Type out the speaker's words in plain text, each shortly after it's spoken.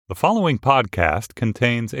The following podcast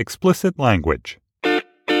contains explicit language.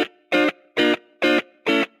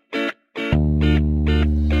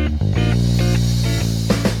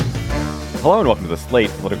 Hello and welcome to the Slate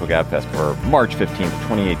Political Gabfest for March 15th,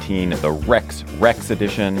 2018, the Rex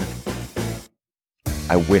edition.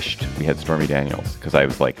 I wished we had Stormy Daniels because I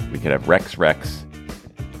was like, we could have Rex,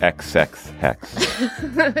 XX, Hex.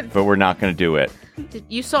 But we're not going to do it.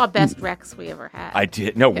 You saw best Rex we ever had. I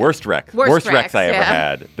did. No, worst Rex. Worst Rex I ever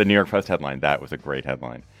had. The New York Post headline. That was a great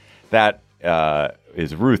headline. That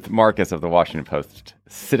is Ruth Marcus of the Washington Post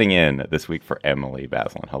sitting in this week for Emily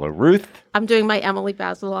Bazelon. Hello, Ruth. I'm doing my Emily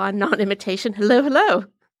Bazelon non-imitation. Hello, hello.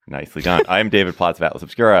 Nicely done. I'm David Plotz of Atlas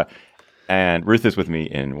Obscura, and Ruth is with me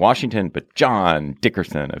in Washington, but John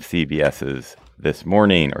Dickerson of CBS This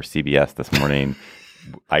Morning.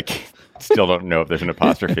 I still don't know if there's an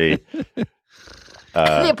apostrophe.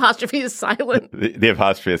 The apostrophe is silent. The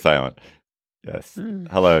apostrophe is silent. Yes.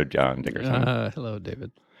 Hello, John Dickerson. Hello,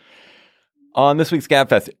 David. On this week's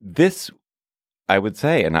Gabfest, I would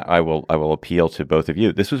say, and I will appeal to both of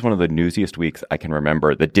you, this was one of the newsiest weeks I can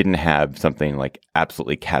remember that didn't have something like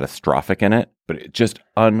absolutely catastrophic in it, but just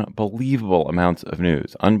unbelievable amounts of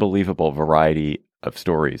news, unbelievable variety of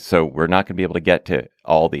stories. So we're not going to be able to get to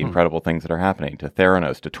all the incredible things that are happening, to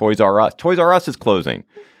Theranos, to Toys R Us. Toys R Us is closing.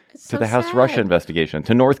 To the House Russia investigation,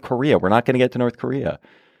 to North Korea. We're not going to get to North Korea.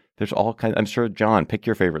 There's all kinds. I'm sure, John, pick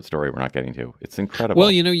your favorite story we're not getting to. It's incredible.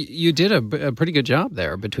 Well, you know, you did a pretty good job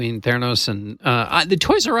there between Theranos and the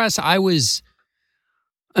Toys R Us. It was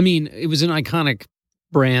an iconic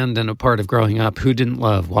brand and a part of growing up. Who didn't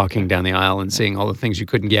love walking down the aisle and seeing all the things you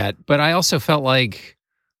couldn't get? But I also felt like,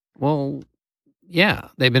 well, yeah,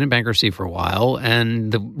 they've been in bankruptcy for a while,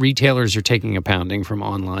 and the retailers are taking a pounding from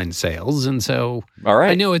online sales, and so all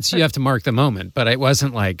right. I know you have to mark the moment, but it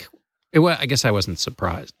wasn't like I guess I wasn't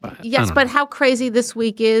surprised by it. Yes, but how crazy this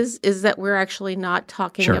week is that we're actually not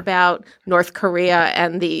talking about North Korea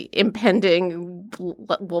and the impending,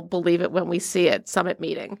 we'll believe it when we see it, summit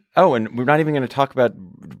meeting. Oh, and we're not even going to talk about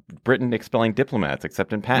Britain expelling diplomats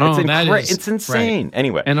except in Pat. It's insane. Right.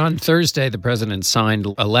 Anyway. And on Thursday, the president signed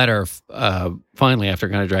a letter, finally, after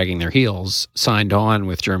kind of dragging their heels, signed on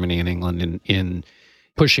with Germany and England in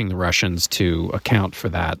pushing the Russians to account for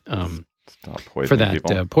that.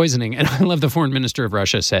 Poisoning. And I love the foreign minister of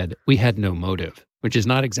Russia said, we had no motive, which is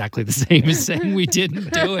not exactly the same as saying we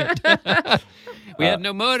didn't do it. We had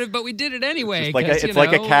no motive, but we did it anyway. It's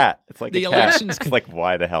like a cat. It's like the elections. It's like,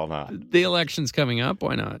 why the hell not? The election's coming up.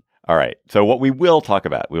 Why not? All right. So what we will talk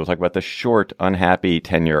about the short, unhappy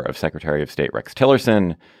tenure of Secretary of State Rex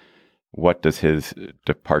Tillerson. What does his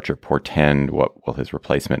departure portend? What will his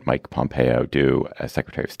replacement, Mike Pompeo, do as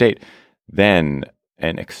Secretary of State? Then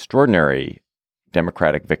an extraordinary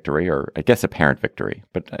Democratic victory, or I guess apparent victory,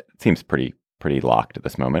 but it seems pretty locked at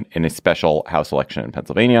this moment, in a special House election in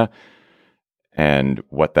Pennsylvania, and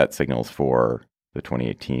what that signals for the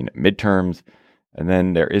 2018 midterms. And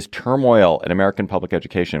then there is turmoil in American public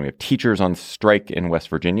education. We have teachers on strike in West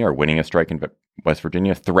Virginia, or winning a strike in West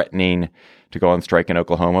Virginia, threatening to go on strike in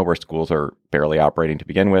Oklahoma, where schools are barely operating to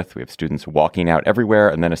begin with. We have students walking out everywhere,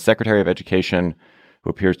 and then a Secretary of Education who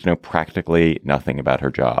appears to know practically nothing about her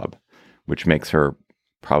job, which makes her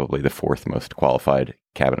probably the fourth most qualified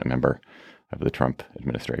cabinet member of the Trump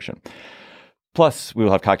administration. Plus, we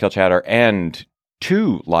will have cocktail chatter and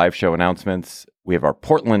 2 live show announcements. We have our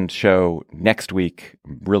Portland show next week.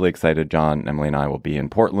 I'm really excited. John, Emily, and I will be in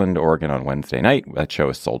Portland, Oregon on Wednesday night. That show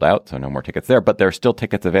is sold out, so no more tickets there. But there are still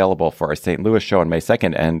tickets available for our St. Louis show on May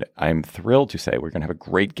 2nd. And I'm thrilled to say we're going to have a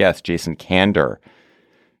great guest, Jason Kander,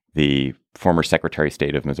 the former Secretary of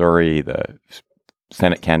State of Missouri, the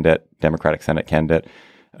Senate candidate, Democratic Senate candidate,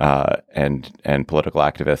 and political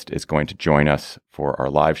activist, is going to join us for our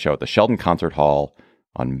live show at the Sheldon Concert Hall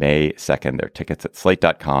on May 2nd. There are tickets at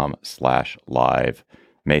slate.com/live.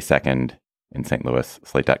 May 2nd in St. Louis,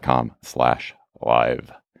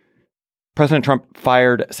 slate.com/live. President Trump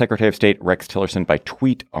fired Secretary of State Rex Tillerson by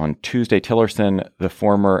tweet on Tuesday. Tillerson, the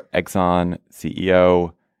former Exxon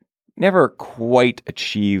CEO, never quite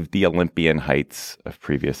achieved the Olympian heights of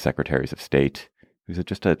previous secretaries of state. He was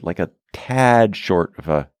just a tad short of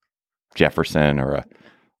a Jefferson or a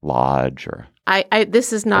Lodge or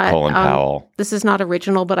this is not Colin Powell. This is not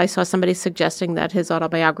original, but I saw somebody suggesting that his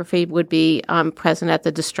autobiography would be President at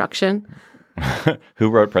the Destruction. Who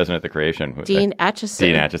wrote President at the Creation? Dean Acheson.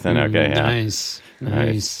 Dean Acheson. Okay, yeah.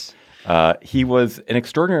 Nice. He was an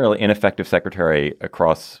extraordinarily ineffective secretary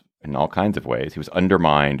in all kinds of ways. He was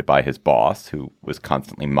undermined by his boss, who was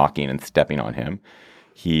constantly mocking and stepping on him.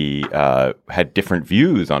 He had different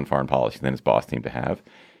views on foreign policy than his boss seemed to have.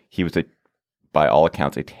 He was a by all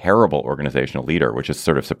accounts, a terrible organizational leader, which is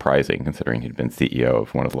sort of surprising considering he'd been CEO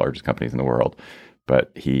of one of the largest companies in the world.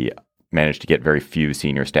 But he managed to get very few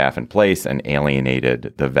senior staff in place and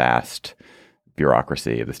alienated the vast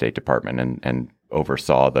bureaucracy of the State Department and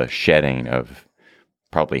oversaw the shedding of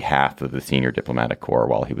probably half of the senior diplomatic corps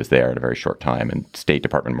while he was there in a very short time. And State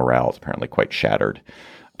Department morale is apparently quite shattered.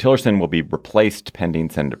 Tillerson will be replaced pending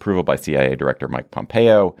Senate approval by CIA Director Mike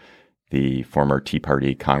Pompeo, the former Tea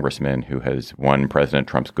Party congressman who has won President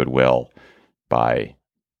Trump's goodwill by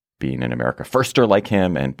being an America firster like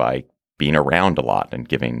him and by being around a lot and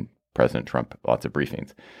giving President Trump lots of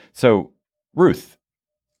briefings. So, Ruth,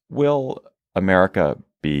 will America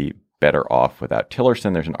be better off without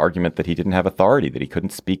Tillerson? There's an argument that he didn't have authority, that he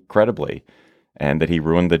couldn't speak credibly, and that he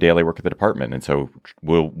ruined the daily work of the department. And so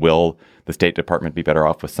will the State Department be better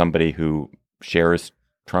off with somebody who shares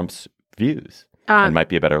Trump's views and might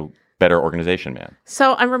be a better organization, man?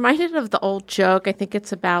 So I'm reminded of the old joke. I think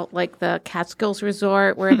it's about like the Catskills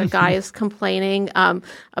Resort where the guy is complaining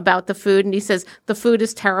about the food. And he says, the food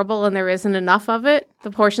is terrible and there isn't enough of it. The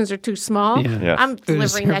portions are too small. Yeah. Yes. I'm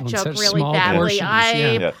delivering that joke really badly. Portions. I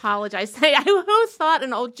apologize. Who thought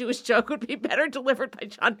an old Jewish joke would be better delivered by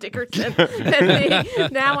John Dickerson than me?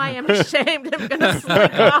 Now I am ashamed. I'm going to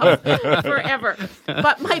slip off forever.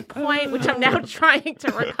 But my point, which I'm now trying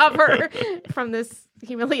to recover from this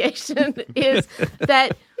humiliation, is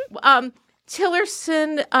that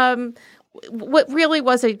Tillerson what really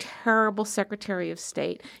was a terrible Secretary of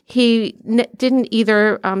State. He didn't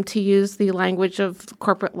either, to use the language of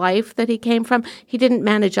corporate life that he came from, he didn't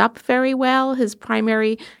manage up very well his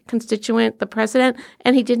primary constituent, the president,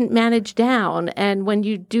 and he didn't manage down. And when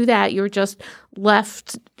you do that, you're just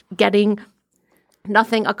left getting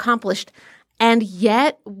nothing accomplished. And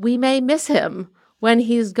yet we may miss him when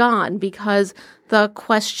he's gone, because the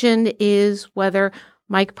question is whether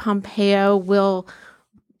Mike Pompeo will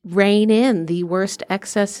rein in the worst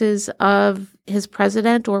excesses of his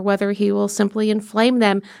president or whether he will simply inflame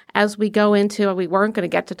them as we go into, we weren't going to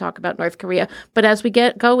get to talk about North Korea, but as we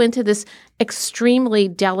go into this extremely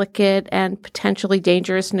delicate and potentially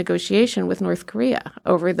dangerous negotiation with North Korea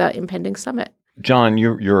over the impending summit. John,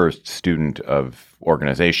 you're a student of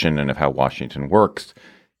organization and of how Washington works.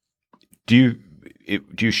 Do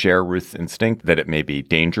you share Ruth's instinct that it may be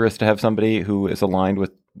dangerous to have somebody who is aligned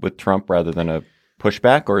with Trump rather than a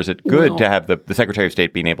pushback, or is it good to have the Secretary of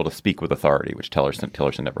State being able to speak with authority, which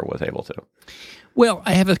Tillerson never was able to? Well,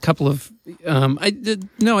 I have a couple of I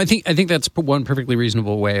think that's one perfectly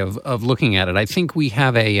reasonable way of looking at it. I think we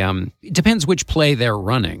have it depends which play they're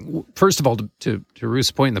running. First of all, to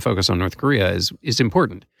Ruth's point, the focus on North Korea is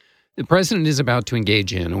important. The president is about to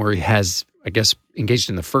engage in, or has, I guess, engaged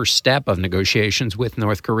in the first step of negotiations with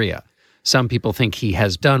North Korea. Some people think he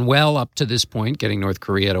has done well up to this point, getting North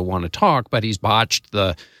Korea to want to talk, but he's botched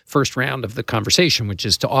the first round of the conversation, which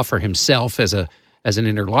is to offer himself as an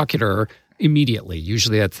interlocutor immediately.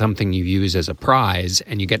 Usually that's something you use as a prize,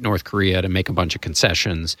 and you get North Korea to make a bunch of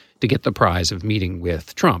concessions to get the prize of meeting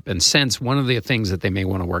with Trump. And since one of the things that they may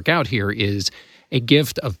want to work out here is a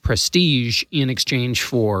gift of prestige in exchange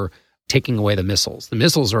for taking away the missiles. The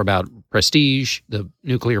missiles are about prestige. The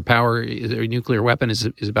nuclear weapon is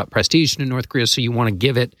about prestige to North Korea. So you want to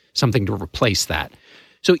give it something to replace that.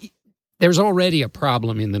 So there's already a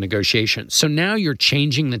problem in the negotiations. So now you're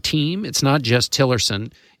changing the team. It's not just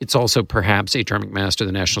Tillerson. It's also perhaps H.R. McMaster,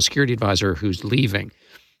 the National Security Advisor, who's leaving.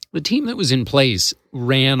 The team that was in place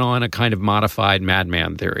ran on a kind of modified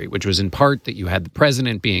madman theory, which was in part that you had the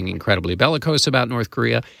president being incredibly bellicose about North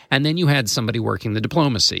Korea, and then you had somebody working the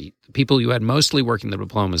diplomacy. The people you had mostly working the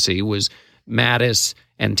diplomacy was Mattis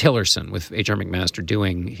and Tillerson, with H.R. McMaster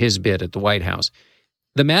doing his bit at the White House.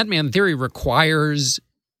 The madman theory requires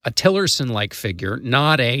a Tillerson-like figure,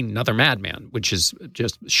 not another madman, which is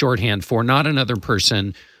just shorthand for not another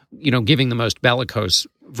person, giving the most bellicose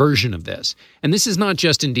version of this. And this is not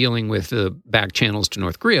just in dealing with the back channels to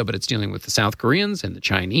North Korea, but it's dealing with the South Koreans and the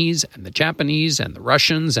Chinese and the Japanese and the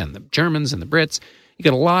Russians and the Germans and the Brits. You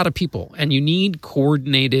get a lot of people, and you need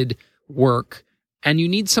coordinated work, and you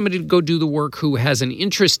need somebody to go do the work who has an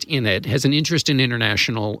interest in it, has an interest in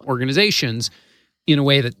international organizations in a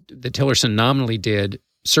way that Tillerson nominally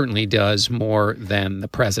certainly does more than the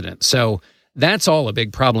president. So that's all a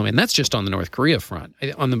big problem, and that's just on the North Korea front.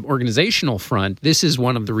 On the organizational front, this is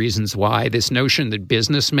one of the reasons why this notion that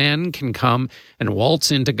businessmen can come and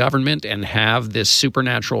waltz into government and have this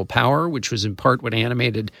supernatural power, which was in part what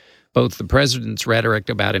animated both the president's rhetoric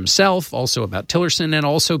about himself, also about Tillerson, and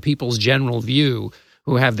also people's general view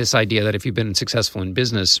who have this idea that if you've been successful in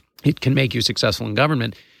business, it can make you successful in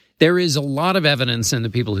government. there is a lot of evidence, and the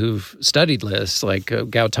people who've studied this, like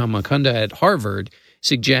Gautam Mukunda at Harvard,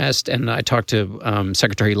 suggest, and I talked to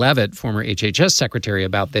Secretary Leavitt, former HHS secretary,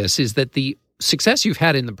 about this, is that the success you've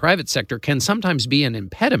had in the private sector can sometimes be an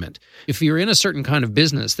impediment. If you're in a certain kind of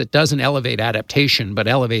business that doesn't elevate adaptation, but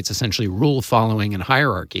elevates essentially rule following and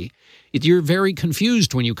hierarchy, you're very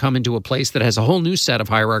confused when you come into a place that has a whole new set of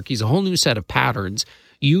hierarchies, a whole new set of patterns.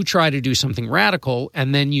 You try to do something radical,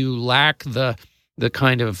 and then you lack the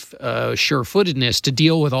kind of sure-footedness to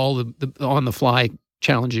deal with all the on-the-fly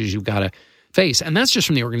challenges you've got to face. And that's just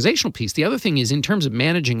from the organizational piece. The other thing is, in terms of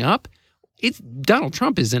managing up, Donald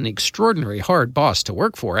Trump is an extraordinary hard boss to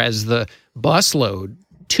work for, as the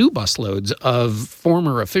two busloads of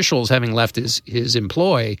former officials having left his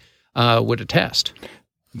employ would attest.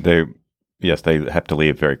 They have to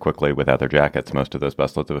leave very quickly without their jackets, most of those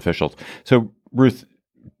busloads of officials. So, Ruth,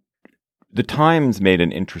 the Times made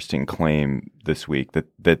an interesting claim this week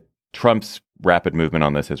that Trump's rapid movement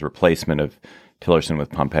on this, his replacement of Tillerson with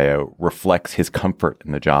Pompeo, reflects his comfort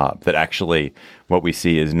in the job. That actually what we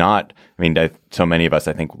see is not, so many of us,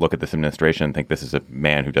 I think, look at this administration and think this is a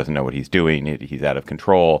man who doesn't know what he's doing. He's out of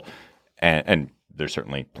control. And there's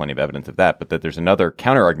certainly plenty of evidence of that, but that there's another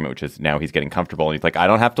counter argument, which is now he's getting comfortable and he's like, I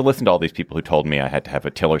don't have to listen to all these people who told me I had to have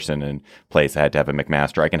a Tillerson in place. I had to have a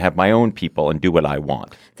McMaster. I can have my own people and do what I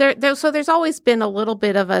want. So there's always been a little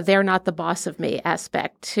bit of a they're not the boss of me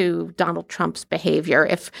aspect to Donald Trump's behavior.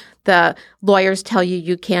 If the lawyers tell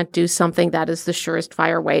you can't do something, that is the surest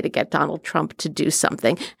fire way to get Donald Trump to do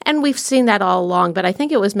something. And we've seen that all along. But I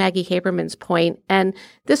think it was Maggie Haberman's point, and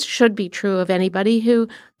this should be true of anybody who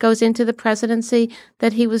goes into the presidency,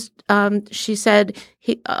 that he was, she said,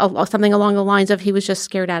 something along the lines of he was just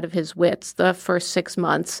scared out of his wits the first 6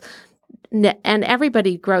 months. And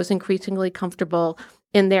everybody grows increasingly comfortable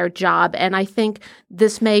in their job. And I think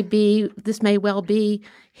this may well be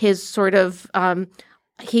his sort of,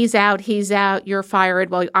 he's out, you're fired.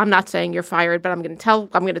 Well, I'm not saying you're fired, but I'm going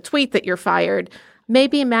to tweet that you're fired.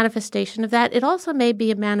 Maybe a manifestation of that. It also may be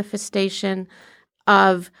a manifestation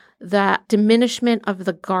of the diminishment of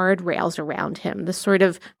the guardrails around him. The sort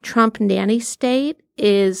of Trump nanny state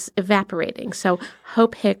is evaporating. So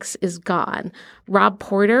Hope Hicks is gone. Rob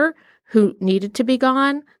Porter, who needed to be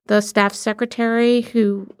gone, the staff secretary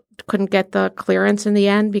who couldn't get the clearance in the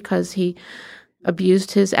end because he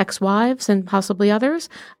abused his ex-wives and possibly others,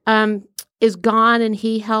 is gone, and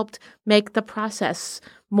he helped make the process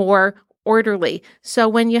more orderly. So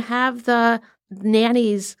when you have the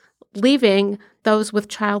nannies leaving, those with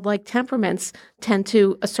childlike temperaments tend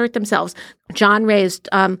to assert themselves. John raised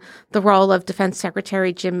the role of Defense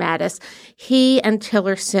Secretary Jim Mattis. He and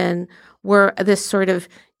Tillerson were this sort of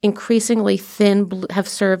increasingly thin, have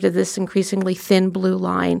served as this increasingly thin blue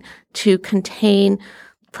line to contain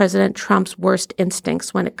President Trump's worst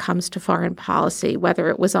instincts when it comes to foreign policy, whether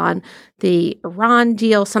it was on the Iran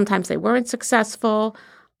deal. Sometimes they weren't successful,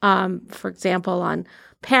 for example, on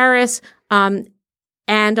Paris,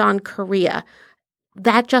 and on Korea.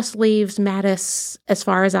 That just leaves Mattis, as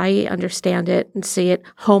far as I understand it and see it,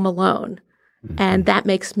 home alone. Mm-hmm. And that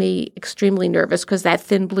makes me extremely nervous because that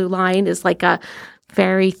thin blue line is like a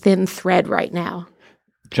very thin thread right now.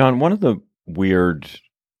 John, one of the weird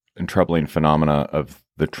and troubling phenomena of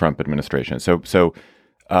the Trump administration. So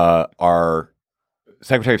our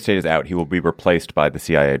Secretary of State is out. He will be replaced by the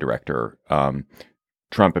CIA director.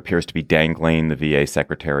 Trump appears to be dangling the VA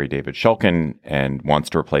Secretary, David Shulkin, and wants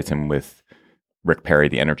to replace him with Rick Perry,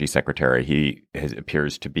 the Energy Secretary. He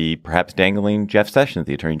appears to be perhaps dangling Jeff Sessions,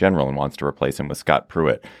 the Attorney General, and wants to replace him with Scott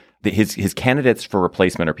Pruitt. His candidates for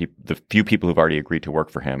replacement are the few people who've already agreed to work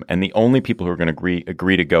for him. And the only people who are going to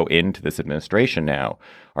agree to go into this administration now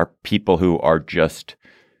are people who are just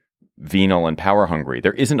venal and power hungry.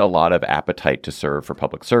 There isn't a lot of appetite to serve for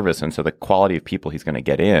public service. And so the quality of people he's going to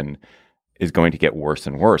get in is going to get worse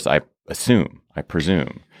and worse, I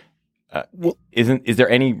presume. Is there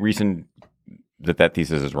any reason that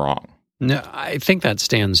thesis is wrong? No, I think that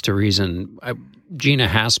stands to reason. Gina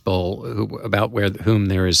Haspel, whom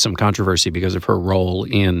there is some controversy because of her role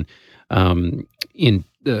in the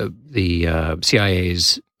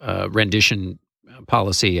CIA's rendition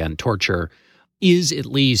policy and torture, is at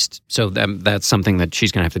least so. That's something that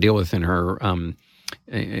she's going to have to deal with in her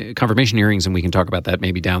confirmation hearings, and we can talk about that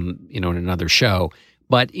maybe down in another show.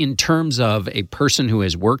 But in terms of a person who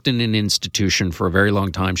has worked in an institution for a very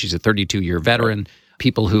long time, she's a 32-year veteran.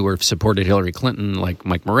 People who have supported Hillary Clinton, like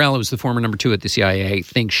Mike Morell, who's the former number 2 at the CIA,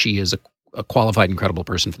 think she is a qualified and credible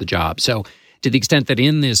person for the job. So to the extent that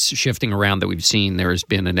in this shifting around that we've seen, there has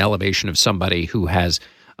been an elevation of somebody who has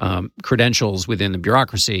credentials within the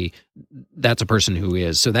bureaucracy, that's a person who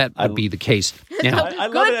is. So that would be the case. Now, I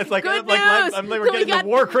love it. It's like we're getting the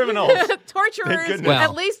war criminals. Torturers. Well,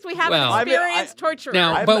 at least we have experienced torturers.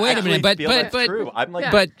 Now, but wait a minute. But true. I'm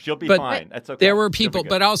like, but she'll be fine. That's okay. There were people,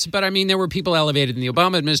 but I mean, there were people elevated in the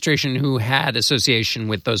Obama administration who had association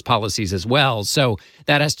with those policies as well. So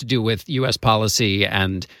that has to do with U.S. policy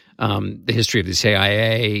and the history of the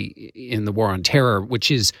CIA in the war on terror, which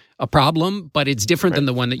is a problem, but it's different than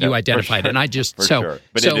the one that you identified. Sure. And I just sure.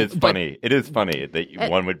 But it is funny. It is funny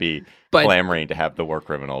that one would be clamoring to have the war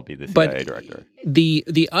criminal be the CIA director.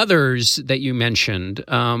 The others that you mentioned,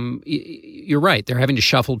 you're right. They're having to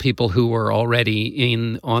shuffle people who are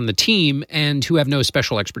already on the team and who have no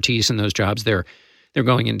special expertise in those jobs they're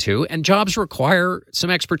going into. And jobs require some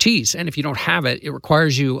expertise. And if you don't have it, it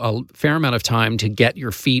requires you a fair amount of time to get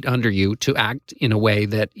your feet under you to act in a way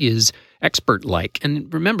that is expert-like.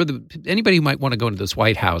 And remember, anybody who might want to go into this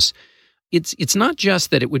White House, it's not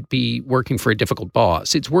just that it would be working for a difficult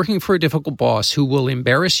boss. It's working for a difficult boss who will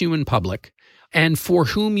embarrass you in public and for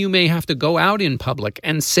whom you may have to go out in public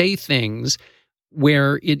and say things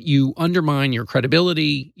where you undermine your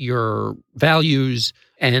credibility, your values,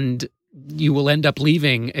 and you will end up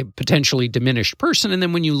leaving a potentially diminished person. And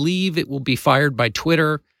then when you leave, it will be fired by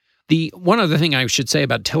Twitter. The one other thing I should say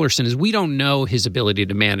about Tillerson is we don't know his ability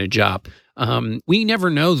to manage up. We never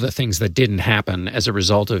know the things that didn't happen as a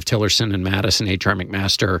result of Tillerson and Madison, H.R.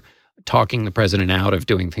 McMaster, talking the president out of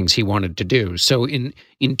doing things he wanted to do. So in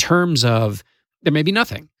terms of, there may be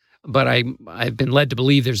nothing, but I've been led to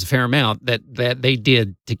believe there's a fair amount that they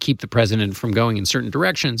did to keep the president from going in certain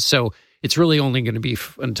directions. So it's really only going to be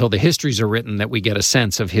until the histories are written that we get a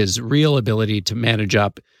sense of his real ability to manage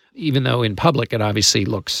up, even though in public it obviously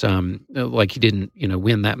looks like he didn't,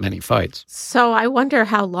 win that many fights. So I wonder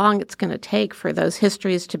how long it's going to take for those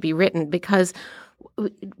histories to be written, because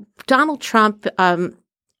Donald Trump,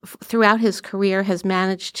 throughout his career, has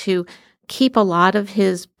managed to keep a lot of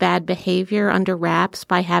his bad behavior under wraps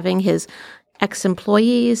by having his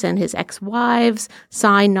ex-employees and his ex-wives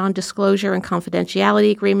sign non-disclosure and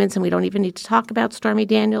confidentiality agreements, and we don't even need to talk about Stormy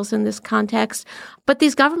Daniels in this context. But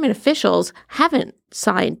these government officials haven't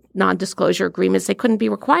signed non-disclosure agreements. They couldn't be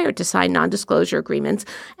required to sign non-disclosure agreements.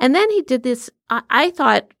 And then he did this, I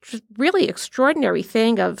thought, really extraordinary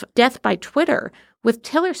thing of death by Twitter with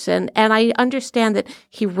Tillerson. And I understand that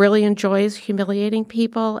he really enjoys humiliating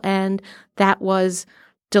people, and that was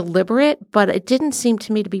deliberate, but it didn't seem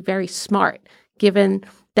to me to be very smart, given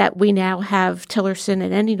that we now have Tillerson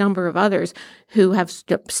and any number of others who have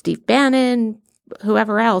Steve Bannon,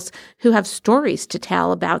 whoever else, who have stories to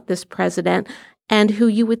tell about this president, and who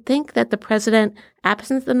you would think that the president,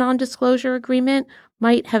 absent the non-disclosure agreement,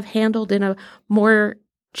 might have handled in a more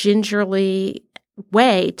gingerly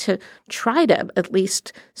way to try to at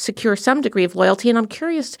least secure some degree of loyalty. And I'm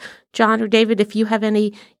curious, John or David, if you have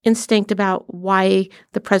any instinct about why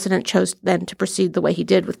the president chose then to proceed the way he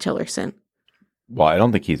did with Tillerson. Well, I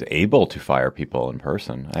don't think he's able to fire people in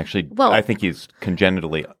person. Actually, I think he's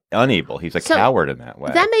congenitally unable. He's a coward in that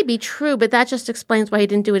way. That may be true, but that just explains why he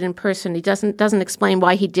didn't do it in person. He doesn't explain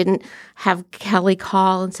why he didn't have Kelly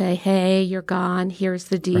call and say, "Hey, you're gone. Here's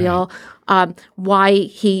the deal." Right. Why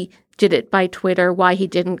he did it by Twitter, why he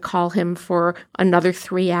didn't call him for another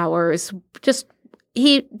 3 hours. Just,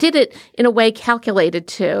 he did it in a way calculated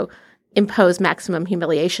to impose maximum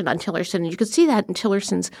humiliation on Tillerson. And you could see that in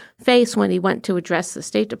Tillerson's face when he went to address the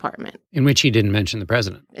State Department. In which he didn't mention the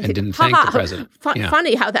president and didn't thank the president.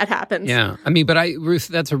 Funny how that happens. Yeah. I mean, but Ruth,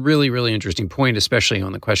 that's a really, really interesting point, especially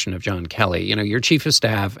on the question of John Kelly. Your chief of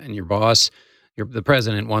staff and your boss, the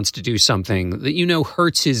president, wants to do something that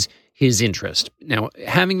hurts his interest. Now,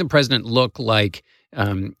 having the president look like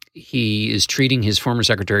he is treating his former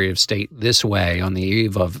Secretary of State this way on the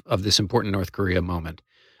eve of this important North Korea moment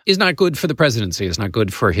is not good for the presidency. It's not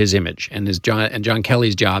good for his image. And John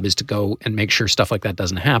Kelly's job is to go and make sure stuff like that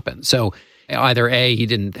doesn't happen. So either A, he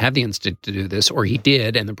didn't have the instinct to do this, or he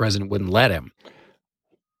did, and the president wouldn't let him.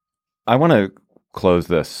 I want to close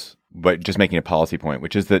this by just making a policy point,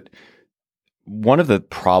 which is that one of the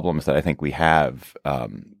problems that I think we have,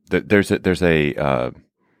 there's a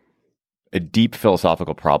deep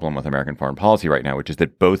philosophical problem with American foreign policy right now, which is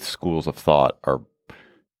that both schools of thought are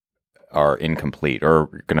incomplete or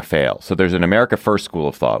going to fail. So there's an America First school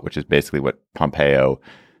of thought, which is basically what Pompeo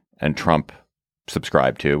and Trump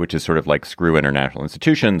subscribe to, which is sort of like screw international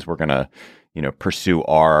institutions. We're going to, pursue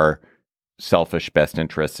our selfish best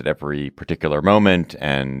interests at every particular moment,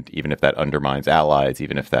 and even if that undermines allies,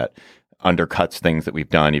 even if that undercuts things that we've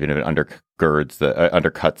done, even if it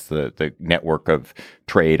undercuts the network of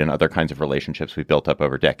trade and other kinds of relationships we've built up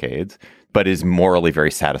over decades, but is morally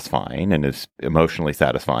very satisfying and is emotionally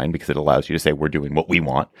satisfying because it allows you to say we're doing what we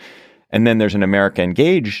want. And then there's an America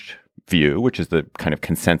engaged view, which is the kind of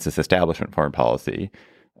consensus establishment foreign policy,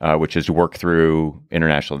 which is to work through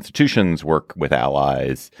international institutions, work with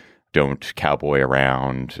allies, don't cowboy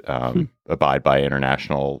around, abide by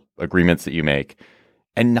international agreements that you make.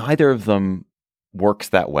 And neither of them works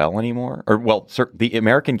that well anymore. The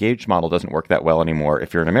American engaged model doesn't work that well anymore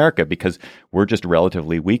if you're in America, because we're just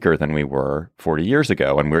relatively weaker than we were 40 years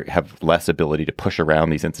ago. And we have less ability to push around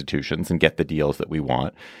these institutions and get the deals that we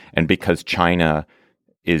want. And because China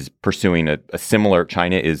is pursuing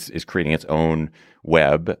China is creating its own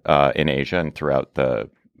web in Asia and throughout the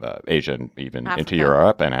Asia and even Africa. Into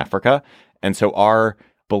Europe and Africa. And so our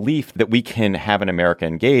belief that we can have an America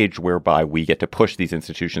engage whereby we get to push these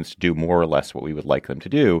institutions to do more or less what we would like them to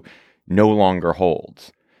do no longer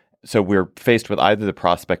holds. So we're faced with either the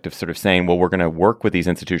prospect of sort of saying, well, we're going to work with these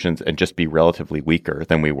institutions and just be relatively weaker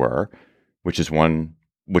than we were, which is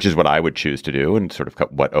what I would choose to do and sort of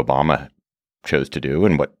what Obama chose to do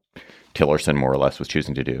and what Tillerson more or less was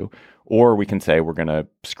choosing to do. Or we can say we're going to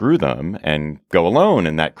screw them and go alone,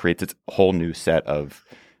 and that creates its whole new set of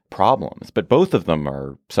problems. But both of them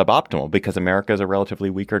are suboptimal because America is a relatively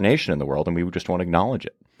weaker nation in the world, and we just won't acknowledge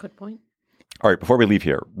it. Good point. All right, before we leave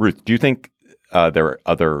here, Ruth, do you think there are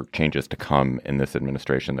other changes to come in this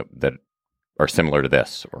administration that are similar to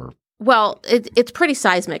this? Or Well, it's pretty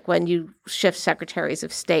seismic when you shift secretaries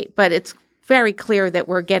of state, but it's very clear that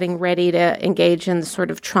we're getting ready to engage in the sort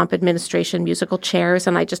of Trump administration musical chairs,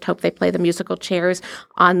 and I just hope they play the musical chairs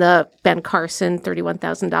on the Ben Carson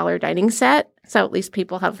 $31,000 dining set, so at least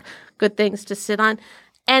people have good things to sit on.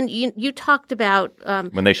 And you talked about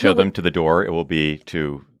when they show them to the door, it will be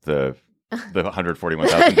to the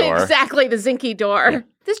 $141,000 door. Exactly, the Zinke door. Yeah.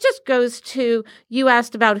 This just goes to, you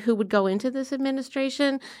asked about who would go into this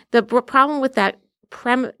administration. The problem with that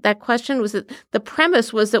question was that the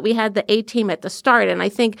premise was that we had the A-team at the start. And I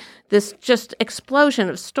think this just explosion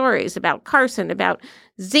of stories about Carson, about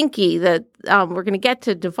Zinke, that we're going to get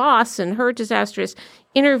to DeVos and her disastrous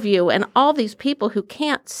interview, and all these people who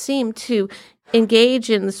can't seem to engage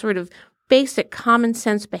in the sort of basic common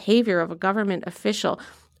sense behavior of a government official,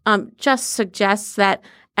 just suggests that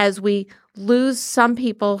as we lose some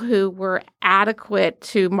people who were adequate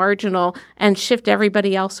to marginal and shift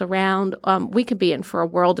everybody else around, we could be in for a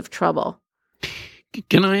world of trouble.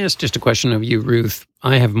 Can I ask just a question of you, Ruth?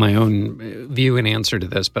 I have my own view and answer to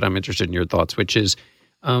this, but I'm interested in your thoughts, which is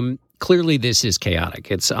clearly this is chaotic.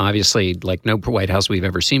 It's obviously like no White House we've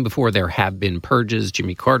ever seen before. There have been purges.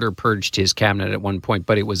 Jimmy Carter purged his cabinet at one point,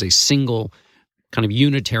 but it was a single kind of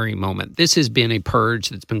unitary moment. This has been a purge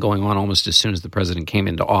that's been going on almost as soon as the president came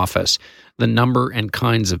into office. The number and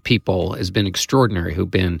kinds of people has been extraordinary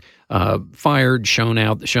who've been fired, shown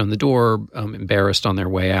the door, embarrassed on their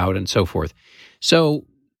way out, and so forth. So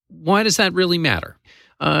why does that really matter?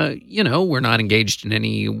 We're not engaged in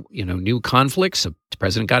any, new conflicts. The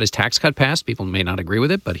president got his tax cut passed. People may not agree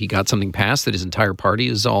with it, but he got something passed that his entire party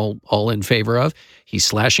is all in favor of. He's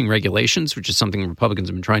slashing regulations, which is something Republicans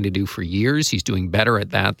have been trying to do for years. He's doing better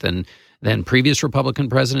at that than previous Republican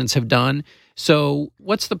presidents have done. So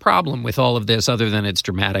what's the problem with all of this other than it's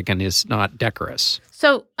dramatic and is not decorous?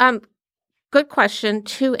 So, good question.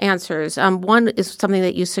 Two answers. One is something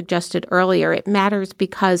that you suggested earlier. It matters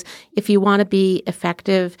because if you want to be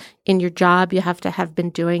effective in your job, you have to have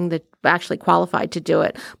been actually qualified to do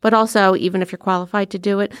it. But also, even if you're qualified to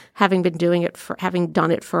do it, having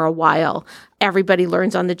done it for a while, everybody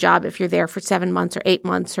learns on the job. If you're there for 7 months or 8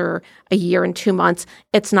 months or a year and 2 months,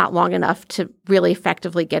 it's not long enough to really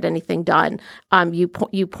effectively get anything done. You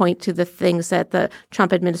point to the things that the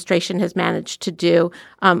Trump administration has managed to do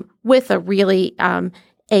with a really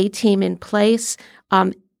A-team in place.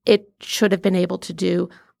 It should have been able to do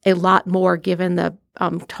a lot more given the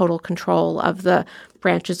total control of the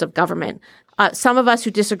branches of government. Some of us who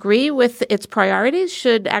disagree with its priorities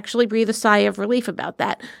should actually breathe a sigh of relief about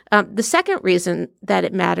that. The second reason that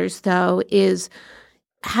it matters, though, is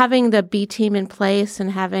having the B team in place and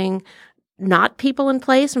having not people in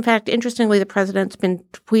place. In fact, interestingly, the president's been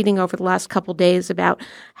tweeting over the last couple days about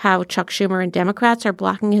how Chuck Schumer and Democrats are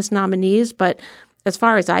blocking his nominees. But as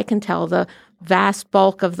far as I can tell, the vast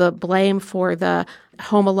bulk of the blame for the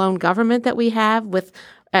home alone government that we have with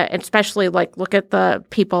especially look at the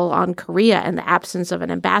people on Korea and the absence of an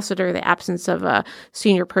ambassador, the absence of a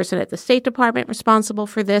senior person at the State Department responsible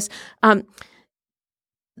for this.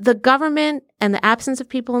 The government and the absence of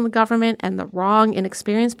people in the government and the wrong,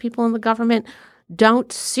 inexperienced people in the government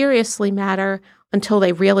don't seriously matter until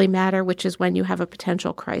they really matter, which is when you have a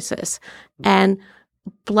potential crisis. And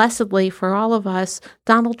blessedly for all of us,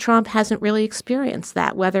 Donald Trump hasn't really experienced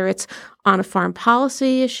that, whether it's on a foreign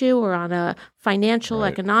policy issue or on a financial,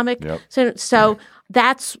 economic. Yep. So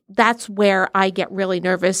that's where I get really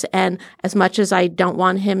nervous. And as much as I don't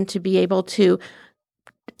want him to be able to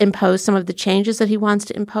impose some of the changes that he wants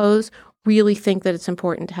to impose, really think that it's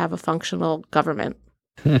important to have a functional government.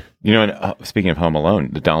 You know, and, speaking of Home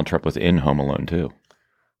Alone, Donald Trump was in Home Alone too.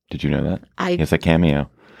 Did you know that? He has a cameo.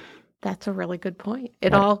 That's a really good point.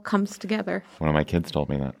 It all comes together. One of my kids told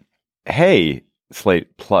me that. Hey,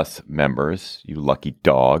 Slate Plus members, you lucky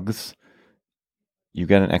dogs. You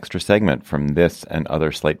get an extra segment from this and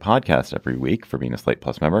other Slate podcasts every week for being a Slate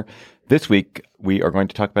Plus member. This week, we are going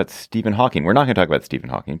to talk about Stephen Hawking. We're not going to talk about Stephen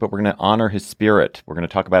Hawking, but we're going to honor his spirit. We're going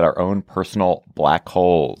to talk about our own personal black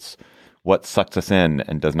holes, what sucks us in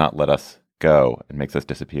and does not let us go and makes us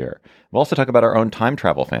disappear. We'll also talk about our own time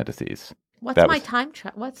travel fantasies. What's That my was- time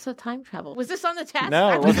travel? What's the time travel? Was this on the test? No,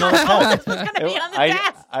 I it was wasn't on the not- test. This was going to be on the It's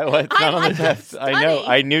test. not on the like to test. I know. study.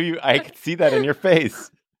 I knew you. I could see that in your face.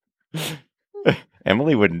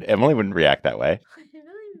 Emily wouldn't react that way.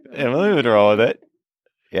 Emily would roll with it.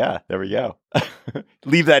 Yeah, there we go.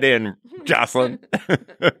 Leave that in, Jocelyn.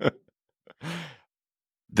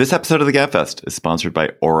 This episode of the GabFest is sponsored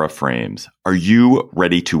by Aura Frames. Are you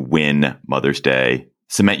ready to win Mother's Day?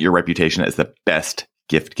 Cement your reputation as the best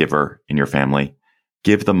gift giver in your family?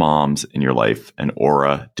 Give the moms in your life an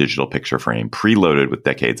Aura digital picture frame preloaded with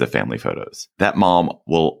decades of family photos. That mom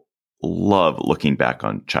will love looking back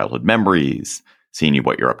on childhood memories, seeing you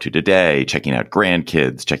what you're up to today, checking out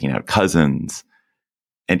grandkids, checking out cousins.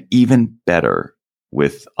 And even better,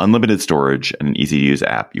 with unlimited storage and an easy-to-use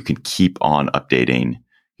app, you can keep on updating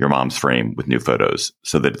your mom's frame with new photos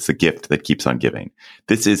so that it's a gift that keeps on giving.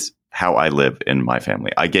 This is how I live in my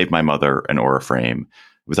family. I gave my mother an Aura frame.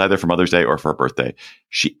 It was either for Mother's Day or for her birthday.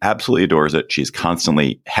 She absolutely adores it. She's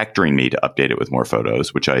constantly hectoring me to update it with more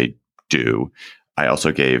photos, which I do. I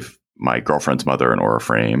also gave my girlfriend's mother an Aura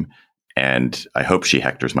frame, and I hope she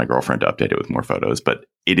hectors my girlfriend to update it with more photos. But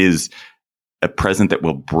it is a present that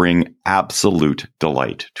will bring absolute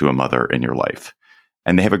delight to a mother in your life.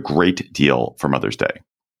 And they have a great deal for Mother's Day.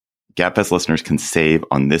 GabFest listeners can save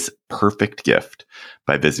on this perfect gift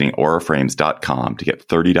by visiting auraframes.com to get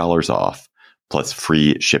 $30 off plus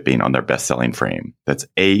free shipping on their best-selling frame. That's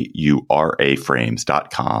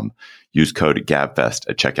auraframes.com. Use code GabFest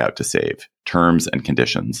at checkout to save. Terms and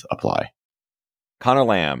conditions apply. Connor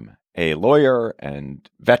Lamb, a lawyer and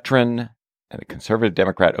veteran and a conservative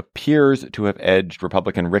Democrat, appears to have edged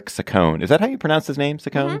Republican Rick Saccone. Is that how you pronounce his name,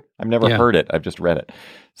 Saccone? Mm-hmm. I've never heard it. I've just read it.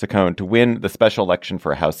 Saccone to win the special election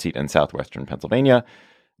for a House seat in southwestern Pennsylvania.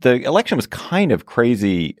 The election was kind of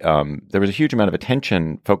crazy. There was a huge amount of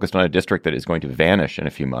attention focused on a district that is going to vanish in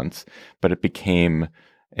a few months, but it became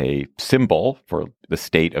a symbol for the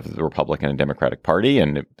state of the Republican and Democratic Party.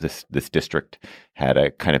 And this district had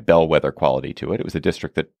a kind of bellwether quality to it. It was a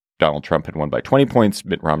district that Donald Trump had won by 20 points.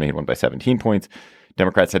 Mitt Romney had won by 17 points.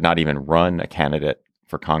 Democrats had not even run a candidate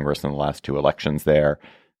for Congress in the last two elections there.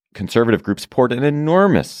 Conservative groups poured an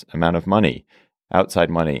enormous amount of money, outside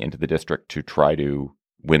money, into the district to try to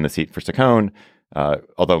win the seat for Saccone,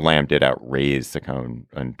 although Lamb did outraise Saccone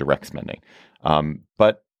on direct spending.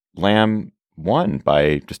 But Lamb won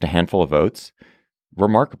by just a handful of votes,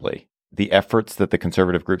 remarkably. The efforts that the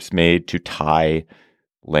conservative groups made to tie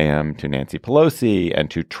Lamb to Nancy Pelosi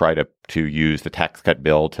and to try to use the tax cut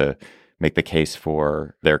bill to make the case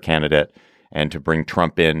for their candidate and to bring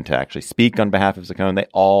Trump in to actually speak on behalf of Saccone, they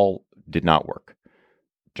all did not work.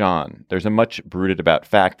 John, there's a much bruited about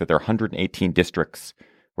fact that there are 118 districts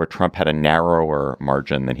where Trump had a narrower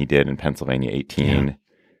margin than he did in Pennsylvania 18. Yeah.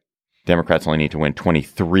 Democrats only need to win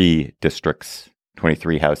 23 districts,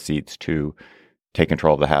 23 House seats to take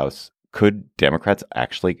control of the House. Could Democrats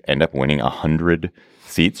actually end up winning 100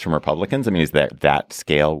 seats from Republicans? I mean, is that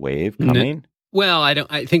scale wave coming? Well,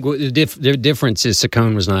 I think the difference is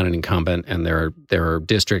Saccone was not an incumbent, and there are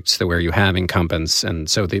districts where you have incumbents, and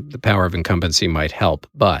so the power of incumbency might help.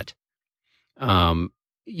 But,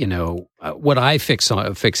 what I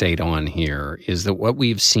fixate on here is that what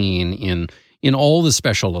we've seen in all the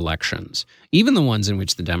special elections, even the ones in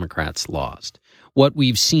which the Democrats lost, what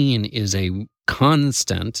we've seen is a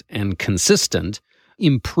constant and consistent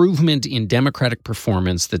improvement in Democratic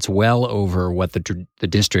performance that's well over what the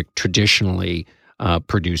district traditionally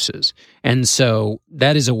produces. And so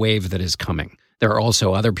that is a wave that is coming. There are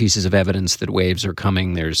also other pieces of evidence that waves are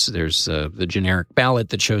coming. There's the generic ballot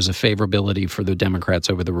that shows a favorability for the Democrats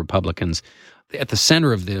over the Republicans. At the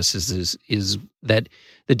center of this is that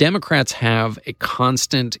the Democrats have a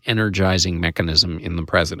constant energizing mechanism in the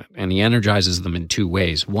president, and he energizes them in two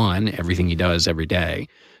ways. One, everything he does every day.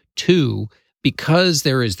 Two, because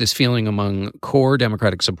there is this feeling among core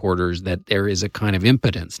Democratic supporters that there is a kind of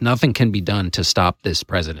impotence. Nothing can be done to stop this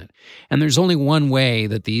president. And there's only one way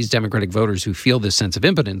that these Democratic voters who feel this sense of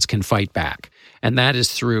impotence can fight back, and that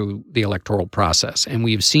is through the electoral process. And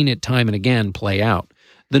we've seen it time and again play out.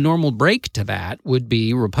 The normal break to that would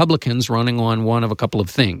be Republicans running on one of a couple of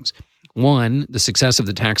things. One, the success of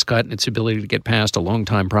the tax cut and its ability to get passed, a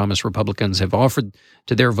long-time promise Republicans have offered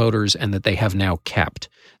to their voters and that they have now kept.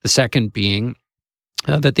 The second being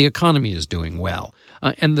that the economy is doing well.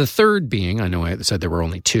 And the third being, I know I said there were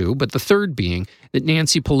only two, but the third being that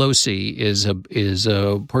Nancy Pelosi is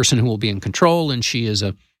a person who will be in control, and she is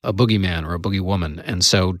a boogeyman or a boogie woman, and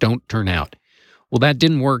so don't turn out. Well, that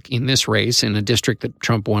didn't work in this race in a district that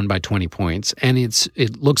Trump won by 20 points, and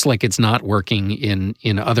it looks like it's not working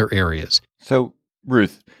in other areas. So,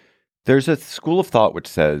 Ruth, there's a school of thought which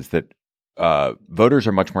says that voters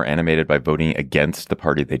are much more animated by voting against the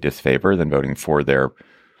party they disfavor than voting for their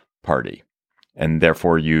party, and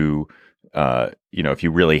therefore if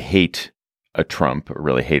you really hate a Trump or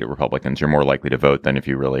really hate Republicans, you're more likely to vote than if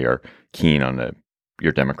you really are keen on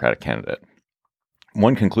your Democratic candidate.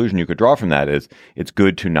 One conclusion you could draw from that is it's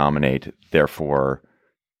good to nominate, therefore,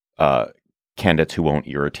 candidates who won't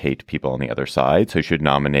irritate people on the other side. So you should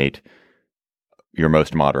nominate your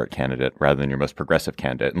most moderate candidate rather than your most progressive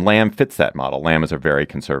candidate. And Lamb fits that model. Lamb is a very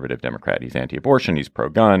conservative Democrat. He's anti-abortion. He's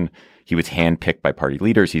pro-gun. He was handpicked by party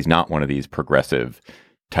leaders. He's not one of these progressive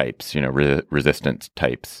types, resistance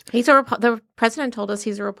types. The president told us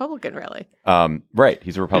he's a Republican, really. Right.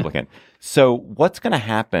 He's a Republican. So what's going to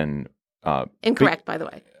happen? Incorrect, by the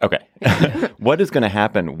way. Okay. What is going to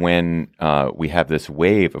happen when we have this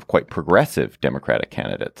wave of quite progressive Democratic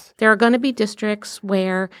candidates? There are going to be districts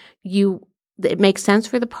where it makes sense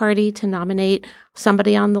for the party to nominate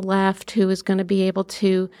somebody on the left who is going to be able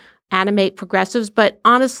to animate progressives. But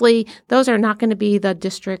honestly, those are not going to be the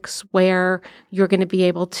districts where you're going to be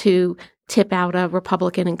able to tip out a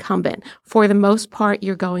Republican incumbent. For the most part,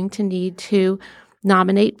 you're going to need to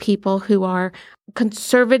nominate people who are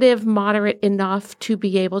conservative, moderate enough to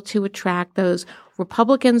be able to attract those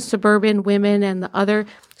Republican suburban women and the other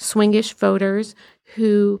swingish voters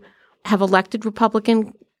who have elected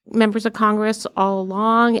Republican members of Congress all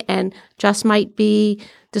along and just might be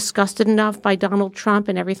disgusted enough by Donald Trump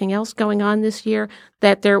and everything else going on this year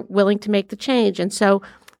that they're willing to make the change. And so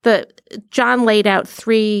John laid out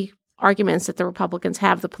three arguments that the Republicans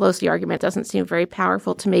have. The Pelosi argument doesn't seem very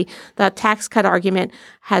powerful to me. The tax cut argument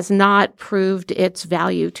has not proved its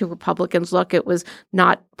value to Republicans. Look, it was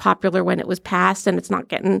not popular when it was passed, and it's not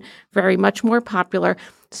getting very much more popular.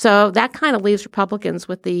 So that kind of leaves Republicans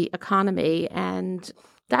with the economy, and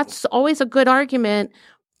that's always a good argument.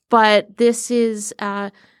 But this is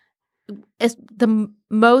the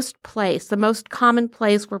most common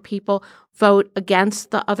place where people vote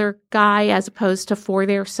against the other guy as opposed to for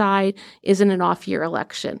their side is in an off-year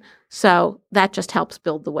election. So that just helps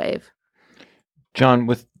build the wave. John,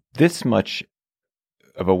 with this much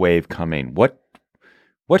of a wave coming, what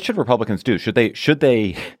should Republicans do? Should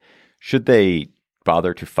they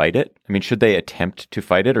bother to fight it? I mean, should they attempt to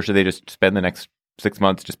fight it, or should they just spend the next 6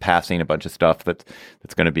 months just passing a bunch of stuff that's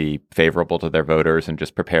going to be favorable to their voters and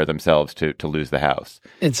just prepare themselves to lose the House?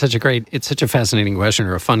 It's such a fascinating question,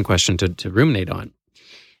 or a fun question to ruminate on.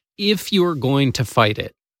 If you're going to fight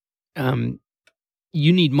it,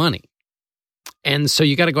 you need money. And so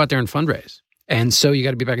you got to go out there and fundraise. And so you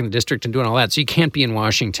got to be back in the district and doing all that. So you can't be in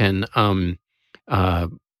Washington trying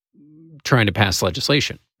to pass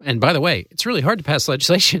legislation. And by the way, it's really hard to pass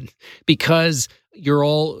legislation because you're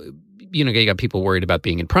all... you got people worried about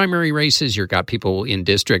being in primary races. You've got people in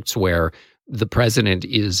districts where the president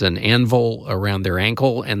is an anvil around their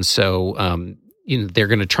ankle. And so, they're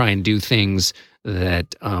going to try and do things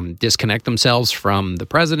that disconnect themselves from the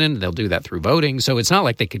president. They'll do that through voting. So it's not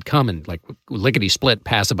like they could come and like lickety-split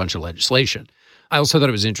pass a bunch of legislation. I also thought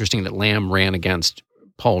it was interesting that Lamb ran against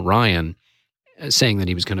Paul Ryan, saying that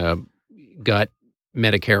he was going to gut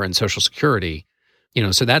Medicare and Social Security.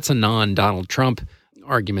 So that's a non-Donald Trump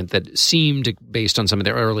argument that seemed, based on some of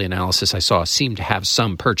the early analysis I saw, seemed to have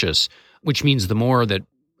some purchase, which means the more that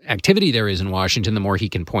activity there is in Washington, the more he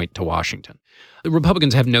can point to Washington. The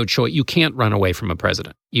Republicans have no choice. You can't run away from a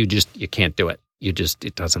president. You can't do it.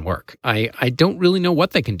 It doesn't work. I don't really know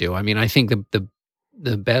what they can do. I mean, I think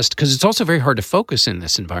the best, because it's also very hard to focus in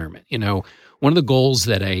this environment. one of the goals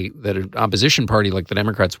that an opposition party like the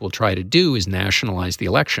Democrats will try to do is nationalize the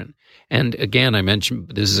election. And again, I mentioned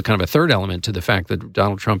this is a kind of a third element to the fact that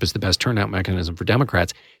Donald Trump is the best turnout mechanism for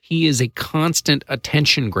Democrats. He is a constant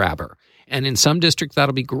attention grabber. And in some districts,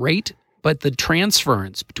 that'll be great. But the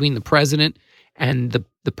transference between the president and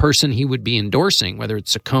the person he would be endorsing, whether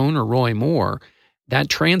it's Saccone or Roy Moore, that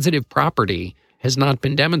transitive property has not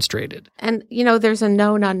been demonstrated. And, there's a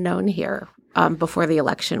known unknown here before the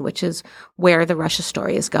election, which is where the Russia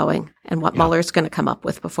story is going and what Mueller's going to come up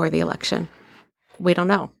with before the election. We don't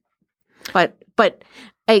know. But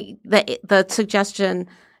the suggestion,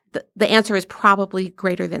 the answer is probably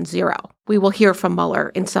greater than zero. We will hear from Mueller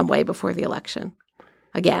in some way before the election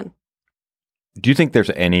again. Do you think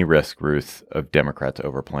there's any risk, Ruth, of Democrats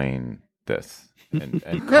overplaying this and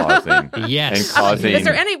causing? Yes. And causing, is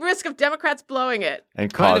there any risk of Democrats blowing it?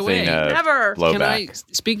 And causing never. blowback?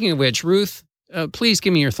 Speaking of which, Ruth, please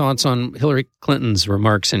give me your thoughts on Hillary Clinton's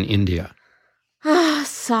remarks in India.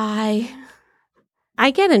 Sigh.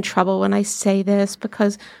 I get in trouble when I say this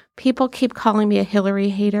because people keep calling me a Hillary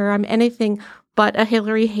hater. I'm anything but a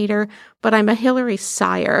Hillary hater, but I'm a Hillary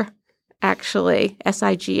sire, actually,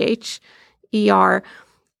 Sigher.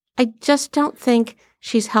 I just don't think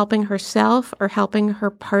she's helping herself or helping her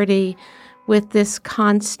party with this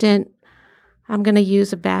constant, I'm going to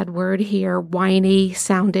use a bad word here, whiny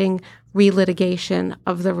sounding relitigation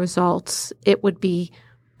of the results. It would be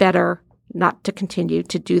better not to continue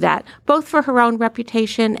to do that, both for her own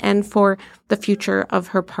reputation and for the future of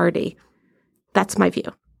her party. That's my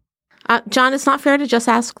view. John, it's not fair to just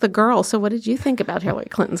ask the girl. So what did you think about Hillary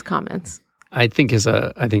Clinton's comments? I think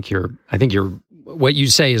what you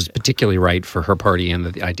say is particularly right for her party and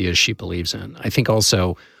the ideas she believes in. I think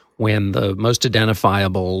also when the most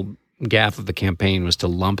identifiable gaffe of the campaign was to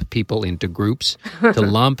lump people into groups, to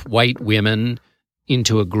lump white women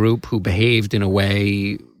into a group who behaved in a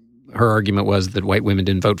way. Her argument was that white women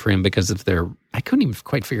didn't vote for him because of I couldn't even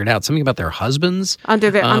quite figure it out. Something about their husbands.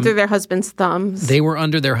 Under their husbands' thumbs. They were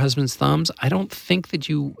under their husbands' thumbs. I don't think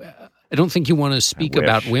you want to speak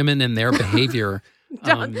about women and their behavior.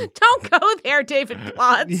 Don't go there, David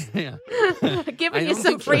Plotz. Yeah. Giving you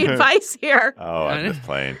some free advice here. Oh, I'm just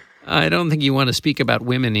playing. I don't think you want to speak about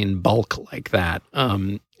women in bulk like that.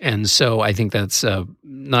 And so I think that's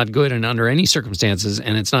not good and under any circumstances,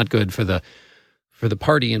 and it's not good for the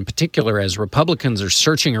party in particular, as Republicans are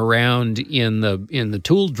searching around in the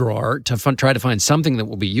tool drawer to try to find something that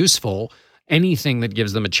will be useful, anything that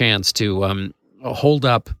gives them a chance to hold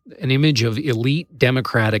up an image of elite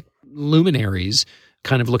Democratic luminaries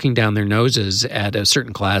kind of looking down their noses at a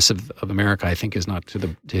certain class of America, I think is not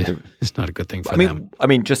it's not a good thing for them. I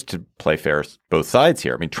mean, just to play fair both sides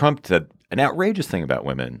here, I mean, Trump said an outrageous thing about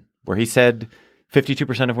women where he said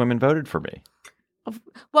 52% of women voted for me.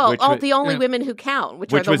 Well, the only women who count,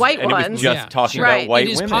 which are the white ones. It was just talking about white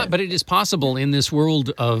women. But it is possible in this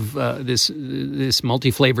world of this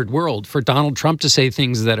multi-flavored world for Donald Trump to say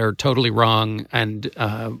things that are totally wrong and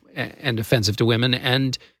offensive to women,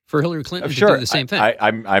 and for Hillary Clinton to do the same thing.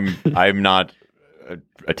 I'm not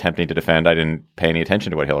attempting to defend. I didn't pay any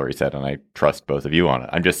attention to what Hillary said, and I trust both of you on it.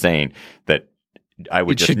 I'm just saying that I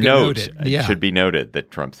would just note it should be noted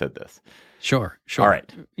that Trump said this. Sure. All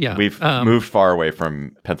right. Yeah. We've moved far away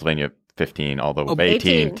from Pennsylvania 15, although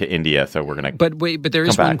 18 to India, so we're going to But there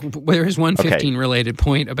is one 15-related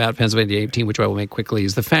point about Pennsylvania 18, which I will make quickly,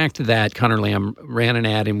 is the fact that Conor Lamb ran an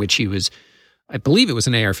ad in which he was, I believe it was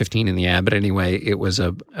an AR-15 in the ad, but anyway, it was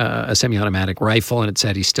a semi-automatic rifle, and it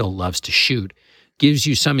said he still loves to shoot. Gives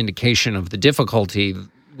you some indication of the difficulty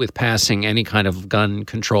with passing any kind of gun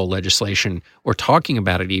control legislation or talking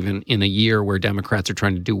about it even in a year where Democrats are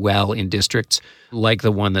trying to do well in districts like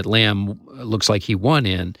the one that Lamb looks like he won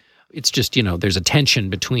in. It's just, there's a tension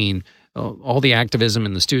between all the activism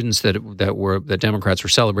and the students that Democrats were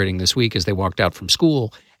celebrating this week as they walked out from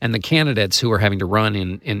school, and the candidates who are having to run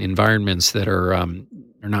in environments that are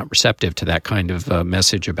not receptive to that kind of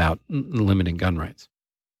message about limiting gun rights.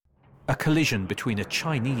 A collision between a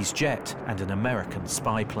Chinese jet and an American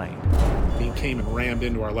spy plane. He came and rammed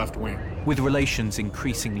into our left wing. With relations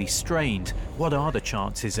increasingly strained, what are the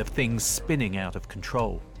chances of things spinning out of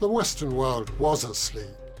control? The Western world was asleep.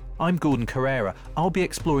 I'm Gordon Carrera. I'll be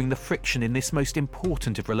exploring the friction in this most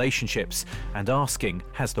important of relationships and asking,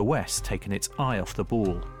 has the West taken its eye off the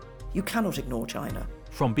ball? You cannot ignore China.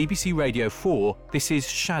 From BBC Radio 4, this is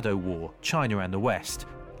Shadow War, China and the West.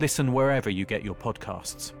 Listen wherever you get your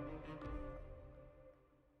podcasts.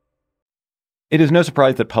 It is no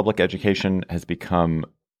surprise that public education has become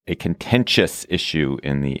a contentious issue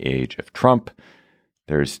in the age of Trump.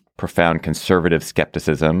 There's profound conservative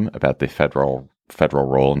skepticism about the federal federal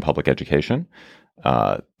role in public education.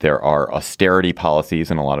 There are austerity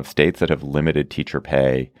policies in a lot of states that have limited teacher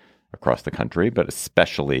pay across the country, but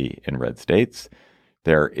especially in red states.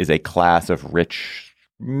 There is a class of rich,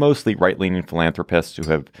 mostly right-leaning philanthropists who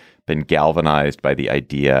have been galvanized by the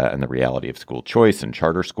idea and the reality of school choice and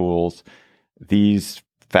charter schools. These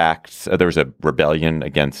facts, there was a rebellion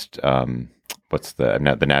against the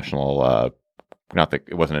national,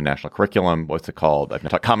 it wasn't a national curriculum. What's it called?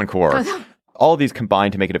 Common Core. All of these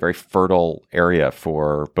combine to make it a very fertile area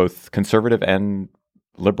for both conservative and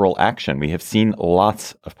liberal action. We have seen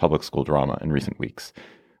lots of public school drama in recent weeks.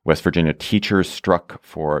 West Virginia teachers struck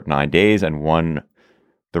for 9 days and won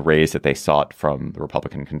the raise that they sought from the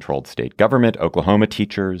Republican-controlled state government. Oklahoma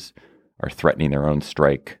teachers are threatening their own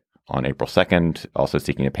strike on April 2nd, also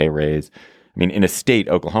seeking a pay raise. I mean, in a state,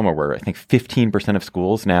 Oklahoma, where I think 15% of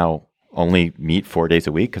schools now only meet 4 days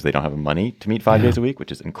a week because they don't have money to meet 5 days a week,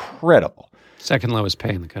 which is incredible. Second lowest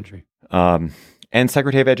pay in the country. And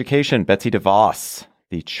Secretary of Education, Betsy DeVos,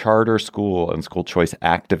 the charter school and school choice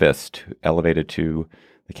activist elevated to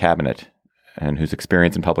the cabinet and whose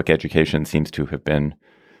experience in public education seems to have been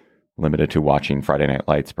limited to watching Friday Night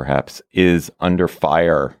Lights, perhaps, is under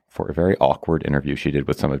fire for a very awkward interview she did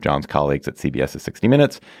with some of John's colleagues at CBS's 60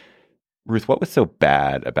 Minutes. Ruth, what was so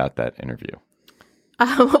bad about that interview?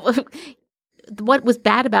 What was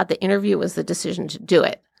bad about the interview was the decision to do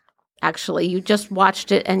it. Actually, you just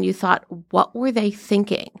watched it and you thought, what were they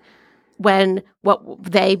thinking when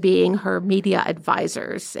they being her media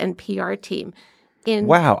advisors and PR team?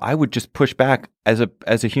 Wow, I would just push back as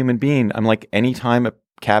a human being. I'm like, anytime a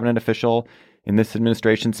cabinet official in this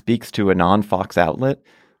administration speaks to a non-Fox outlet,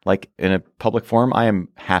 like in a public forum, I am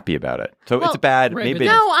happy about it. So it's bad. Right, maybe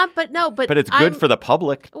but it's good for the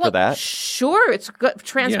public for that. Sure, it's good.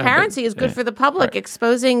 Transparency is good for the public. Right.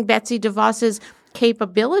 Exposing Betsy DeVos's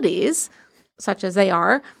capabilities, such as they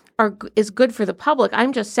are is good for the public.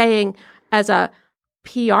 I'm just saying, as a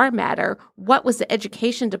PR matter, what was the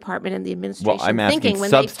education department and the administration thinking when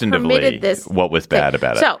they permitted this? What was bad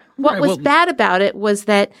about it? So what was bad about it was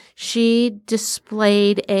that she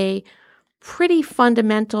displayed a pretty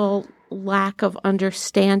fundamental lack of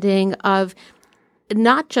understanding of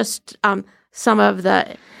not just some of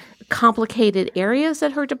the complicated areas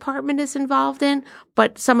that her department is involved in,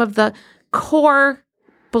 but some of the core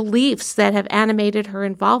beliefs that have animated her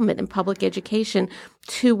involvement in public education,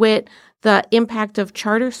 to wit, the impact of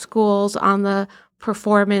charter schools on the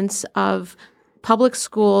performance of public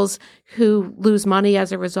schools who lose money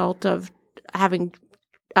as a result of having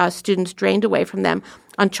students drained away from them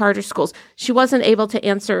on charter schools. She wasn't able to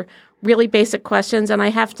answer really basic questions, and I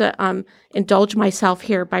have to indulge myself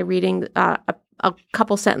here by reading a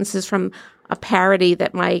couple sentences from a parody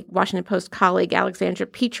that my Washington Post colleague Alexandra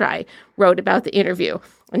Petri wrote about the interview.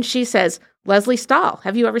 And she says, Leslie Stahl,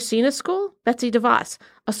 have you ever seen a school? Betsy DeVos,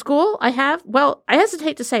 a school? I have? Well, I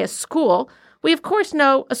hesitate to say a school. We, of course,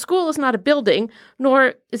 know a school is not a building,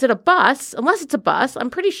 nor is it a bus, unless it's a bus. I'm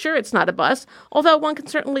pretty sure it's not a bus, although one can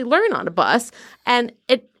certainly learn on a bus. And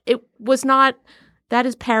it was not, that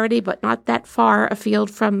is parody, but not that far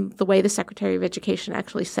afield from the way the Secretary of Education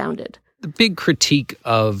actually sounded. The big critique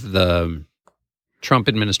of the Trump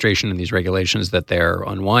administration and these regulations that they're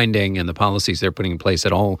unwinding and the policies they're putting in place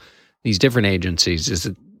at all these different agencies is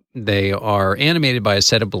that they are animated by a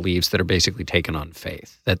set of beliefs that are basically taken on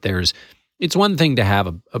faith. That it's one thing to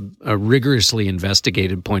have a rigorously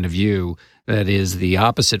investigated point of view that is the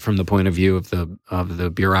opposite from the point of view of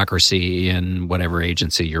the bureaucracy in whatever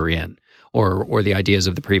agency you're in, or the ideas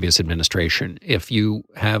of the previous administration. If you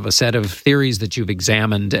have a set of theories that you've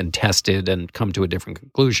examined and tested and come to a different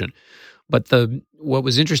conclusion. But what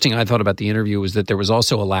was interesting, I thought, about the interview was that there was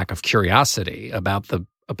also a lack of curiosity about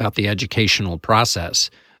the educational process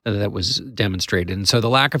that was demonstrated. And so the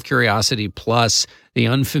lack of curiosity plus the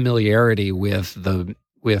unfamiliarity with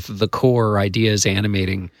the core ideas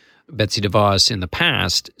animating Betsy DeVos in the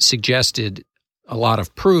past suggested a lot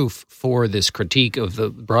of proof for this critique of the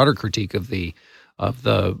broader critique of the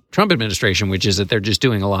Trump administration, which is that they're just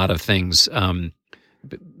doing a lot of things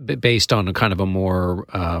based on a kind of a more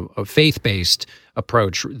a faith-based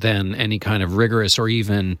approach than any kind of rigorous or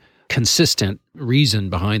even consistent reason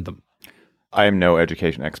behind them. I am no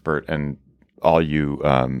education expert, and all you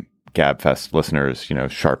GabFest listeners,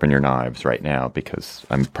 sharpen your knives right now, because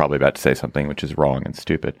I'm probably about to say something which is wrong and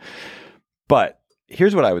stupid. But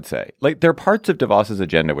here's what I would say. Like, there are parts of DeVos's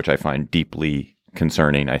agenda which I find deeply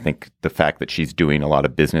concerning. I think the fact that she's doing a lot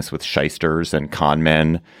of business with shysters and con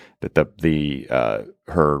men, that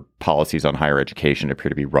her policies on higher education appear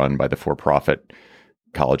to be run by the for-profit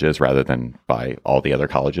colleges rather than by all the other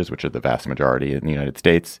colleges, which are the vast majority in the United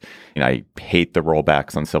States. I hate the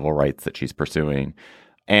rollbacks on civil rights that she's pursuing.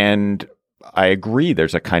 And I agree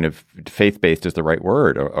there's a kind of faith-based is the right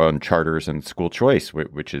word on charters and school choice,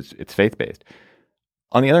 which is it's faith-based.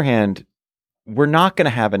 On the other hand, we're not going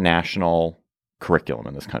to have a national curriculum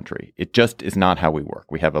in this country. It just is not how we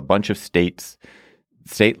work. We have a bunch of state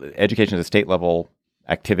education is a state level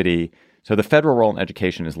activity. So the federal role in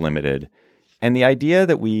education is limited. And the idea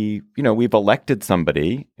that we've elected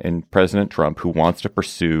somebody in President Trump who wants to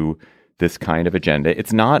pursue this kind of agenda,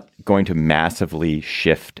 it's not going to massively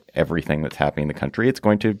shift everything that's happening in the country. It's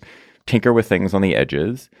going to tinker with things on the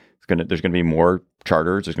edges. There's going to be more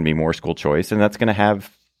charters. There's going to be more school choice. And that's going to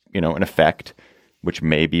have, an effect which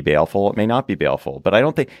may be baleful. It may not be baleful. But I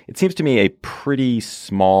don't think it seems to me a pretty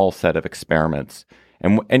small set of experiments.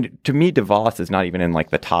 And to me, DeVos is not even in like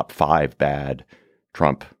the top 5 bad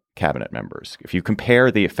Trump cabinet members. If you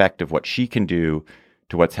compare the effect of what she can do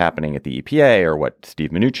to what's happening at the EPA or what Steve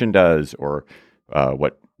Mnuchin does or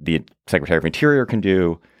what the Secretary of Interior can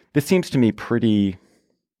do, this seems to me pretty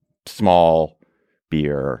small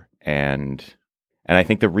beer. And I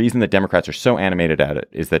think the reason that Democrats are so animated at it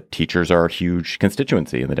is that teachers are a huge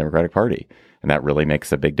constituency in the Democratic Party. And that really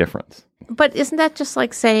makes a big difference. But isn't that just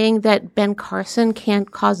like saying that Ben Carson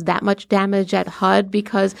can't cause that much damage at HUD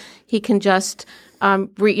because he can just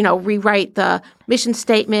rewrite the mission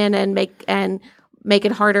statement and make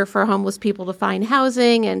it harder for homeless people to find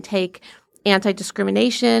housing and take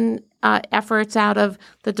anti-discrimination efforts out of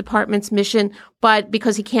the department's mission, but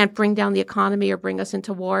because he can't bring down the economy or bring us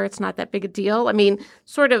into war, it's not that big a deal. I mean,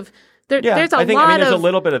 sort of. There's a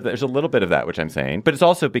little bit of that, which I'm saying, but it's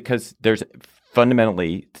also because there's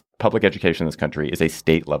fundamentally public education in this country is a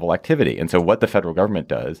state level activity, and so what the federal government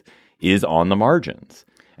does is on the margins.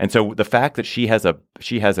 And so the fact that she has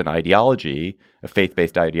an ideology, a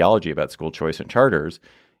faith-based ideology about school choice and charters,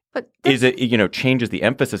 changes the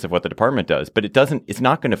emphasis of what the department does, but it's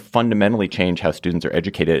not going to fundamentally change how students are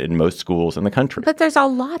educated in most schools in the country. But there's a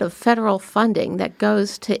lot of federal funding that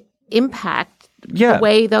goes to impact the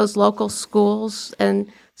way those local schools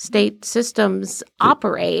and state systems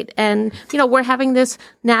operate. And, we're having this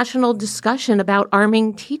national discussion about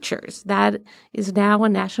arming teachers. That is now a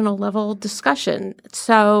national level discussion.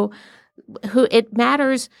 So it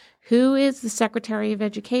matters who is the Secretary of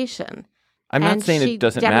Education. I'm not saying it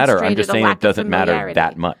doesn't matter. I'm just saying it doesn't matter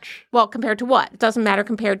that much. Well, compared to what? It doesn't matter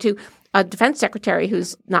compared to a defense secretary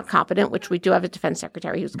who's not competent, which we do have a defense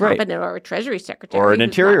secretary who's competent, or a treasury secretary, or an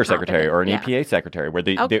interior secretary, or an EPA secretary, where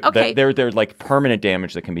they're like permanent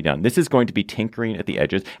damage that can be done. This is going to be tinkering at the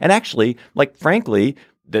edges, and actually, frankly,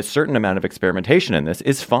 the certain amount of experimentation in this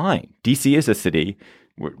is fine. DC is a city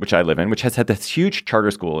which I live in, which has had this huge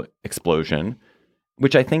charter school explosion,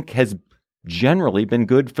 which I think has generally been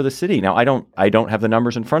good for the city. Now, I don't have the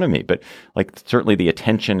numbers in front of me, but certainly the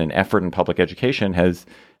attention and effort in public education have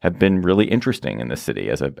been really interesting in this city.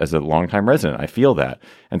 As a longtime resident, I feel that.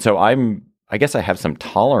 And so I guess I have some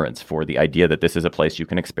tolerance for the idea that this is a place you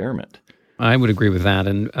can experiment. I would agree with that.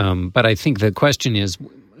 And but I think the question is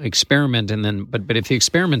experiment, and then but if the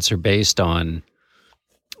experiments are based on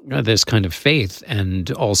this kind of faith, and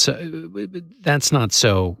also that's not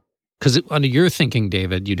so. Because under your thinking,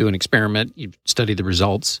 David, you do an experiment, you study the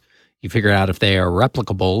results, you figure out if they are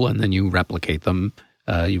replicable, and then you replicate them.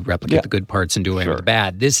 You replicate the good parts and do away with the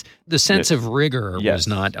bad. The sense of rigor was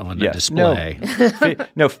not on the display.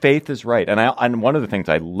 No, faith is right. And one of the things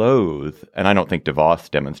I loathe, and I don't think DeVos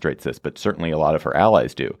demonstrates this, but certainly a lot of her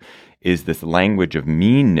allies do, is this language of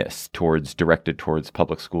meanness directed towards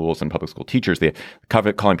public schools and public school teachers.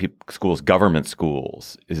 Calling schools government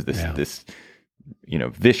schools is this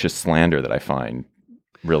vicious slander that I find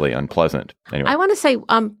really unpleasant. Anyway. I want to say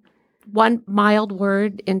one mild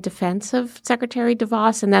word in defense of Secretary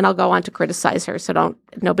DeVos, and then I'll go on to criticize her, so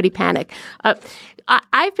nobody panic.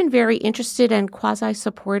 I've been very interested and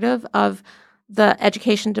quasi-supportive of the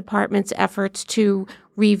Education Department's efforts to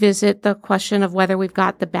revisit the question of whether we've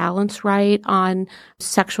got the balance right on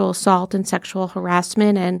sexual assault and sexual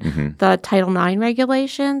harassment and the Title IX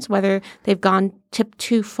regulations, whether they've gone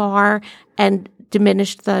too far and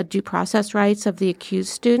diminished the due process rights of the accused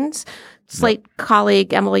students. Former Slate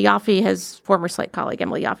colleague Emily Yoffe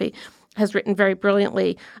has written very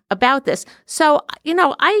brilliantly about this. So,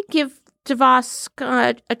 I give DeVos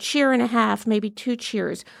a cheer and a half, maybe 2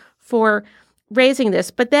 cheers for raising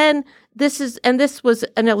this. But then this was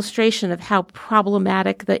an illustration of how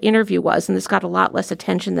problematic the interview was, and this got a lot less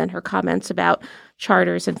attention than her comments about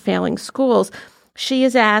charters and failing schools. She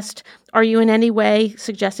is asked, are you in any way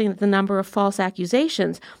suggesting that the number of false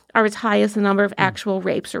accusations are as high as the number of actual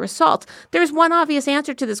rapes or assaults? There's one obvious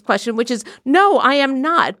answer to this question, which is no, I am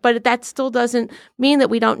not. But that still doesn't mean that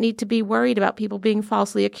we don't need to be worried about people being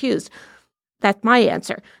falsely accused. That's my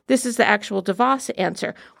answer. This is the actual DeVos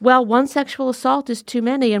answer. Well, one sexual assault is too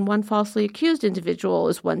many and one falsely accused individual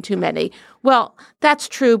is one too many. Well, that's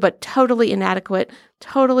true, but totally inadequate,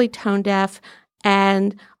 totally tone deaf,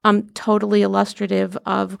 and totally illustrative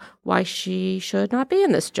of why she should not be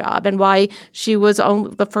in this job and why she was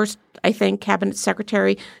only the first, I think, cabinet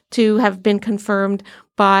secretary to have been confirmed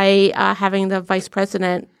by having the vice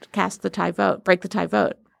president cast the tie vote, break the tie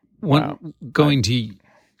vote.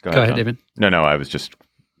 Go ahead, David. No, I was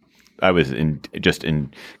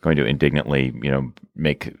going to indignantly,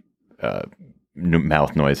 make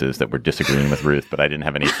mouth noises that were disagreeing with Ruth, but I didn't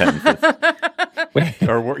have any sentences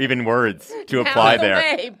or even words to apply there.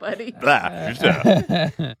 Away, buddy. Go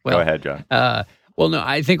ahead, John. Well, no,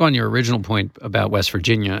 I think on your original point about West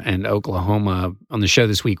Virginia and Oklahoma, on the show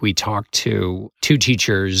this week, we talked to two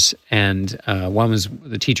teachers, and one was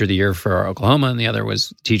the teacher of the year for Oklahoma, and the other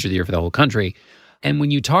was teacher of the year for the whole country. And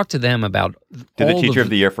when you talk to them about... Did the teacher of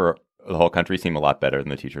the year for the whole country seem a lot better than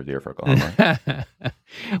the teacher of the year for Oklahoma?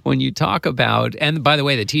 When you talk about... And by the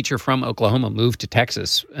way, the teacher from Oklahoma moved to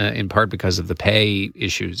Texas in part because of the pay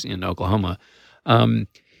issues in Oklahoma.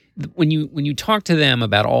 When you talk to them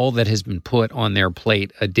about all that has been put on their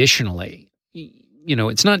plate additionally,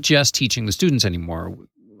 it's not just teaching the students anymore.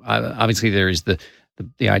 Obviously, there is the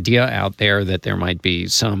idea out there that there might be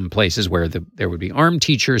some places where there would be armed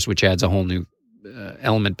teachers, which adds a whole new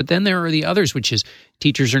element. But then there are the others, which is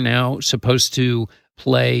teachers are now supposed to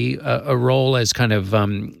play a role as kind of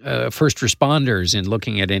first responders in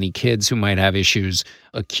looking at any kids who might have issues,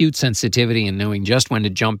 acute sensitivity, and knowing just when to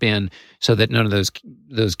jump in so that none of those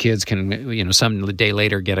kids can, some day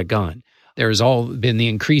later get a gun. There has all been the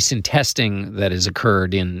increase in testing that has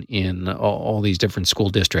occurred in all these different school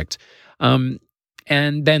districts.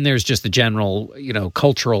 And then there's just the general,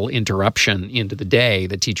 cultural interruption into the day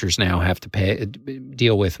that teachers now have to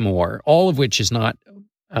deal with more, all of which is not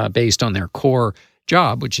based on their core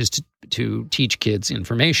job, which is to teach kids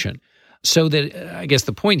information. So that I guess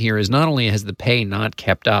the point here is not only has the pay not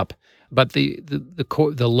kept up, but the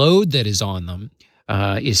load that is on them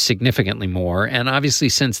is significantly more. And obviously,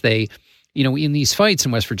 since they, in these fights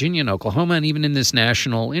in West Virginia and Oklahoma, and even in this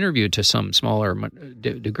national interview to some smaller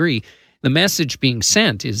degree, the message being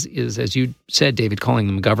sent is, as you said, David, calling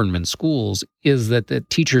them government schools, is that the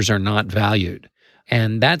teachers are not valued.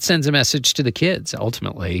 And that sends a message to the kids,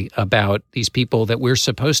 ultimately, about these people that we're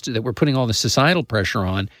putting all the societal pressure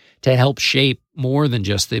on to help shape more than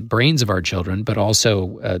just the brains of our children, but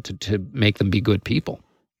also to make them be good people.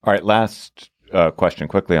 All right, last question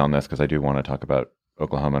quickly on this, because I do want to talk about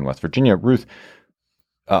Oklahoma and West Virginia. Ruth,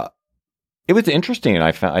 it was interesting, and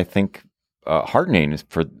I think heartening,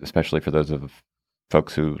 especially for those of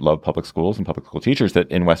folks who love public schools and public school teachers, that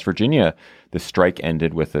in West Virginia, the strike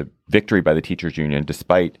ended with a victory by the teachers union,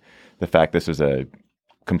 despite the fact this was a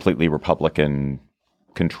completely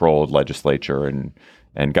Republican-controlled legislature and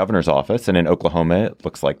governor's office. And in Oklahoma, it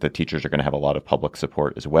looks like the teachers are going to have a lot of public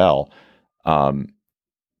support as well.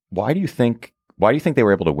 Why do you think they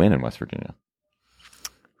were able to win in West Virginia?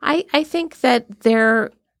 I think that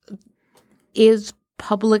there is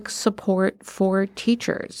public support for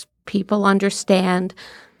teachers. People understand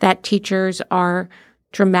that teachers are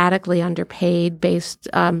dramatically underpaid based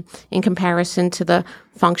in comparison to the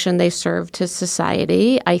function they serve to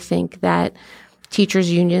society. I think that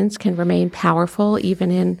teachers' unions can remain powerful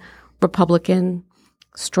even in Republican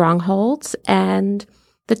strongholds, and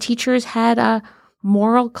the teachers had a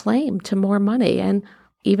moral claim to more money. And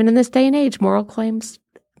even in this day and age, moral claims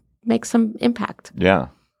make some impact. Yeah,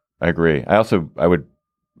 I agree.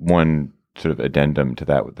 One sort of addendum to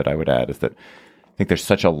that I would add is that I think there's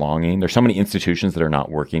such a longing. There's so many institutions that are not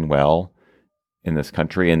working well in this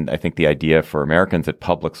country. And I think the idea for Americans at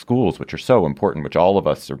public schools, which are so important, which all of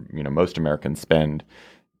us, most Americans spend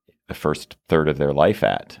the first third of their life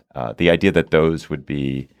at, the idea that those would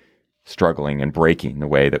be struggling and breaking the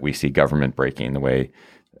way that we see government breaking, the way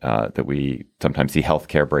that we sometimes see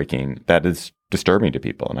healthcare breaking, that is disturbing to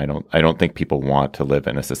people. And I don't think people want to live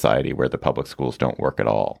in a society where the public schools don't work at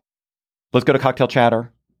all. Let's go to cocktail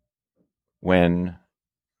chatter. When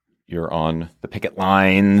you're on the picket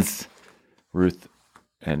lines, Ruth,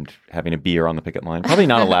 and having a beer on the picket line. Probably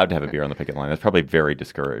not allowed to have a beer on the picket line. That's probably very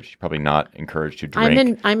discouraged. Probably not encouraged to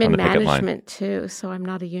drink. I'm in on the picket line. management too, so I'm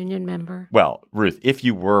not a union member. Well, Ruth, if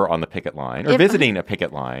you were on the picket line or visiting a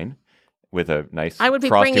picket line, with a nice I would be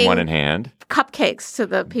frosty bringing one in hand. Cupcakes to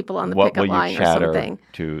the people on the What picket will line you or chatter something.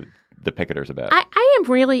 to the picketers about? I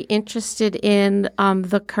am really interested in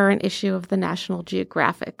the current issue of the National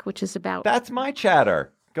Geographic, which is about. That's my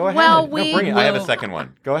chatter. Go ahead. Well, No, bring it. I have a second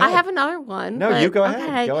one. Go ahead. I have another one. No, but, you go ahead.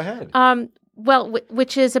 okay. Go ahead. Well,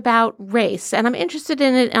 which is about race, and I'm interested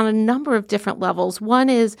in it on a number of different levels. One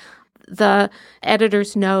is the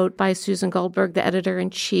editor's note by Susan Goldberg, the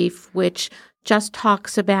editor-in-chief, which just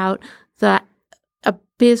talks about the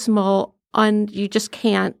abysmal, you just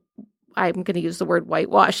can't, I'm going to use the word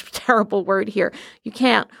whitewash, terrible word here. You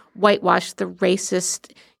can't whitewash the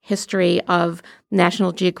racist history of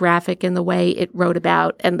National Geographic in the way it wrote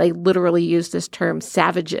about, and they literally used this term,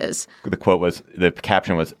 savages. The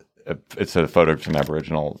caption was, it's a photo of some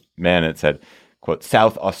Aboriginal men. It said, quote,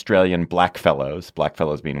 South Australian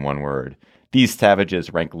blackfellows being one word. These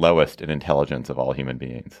savages rank lowest in intelligence of all human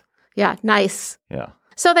beings. Yeah, nice. Yeah.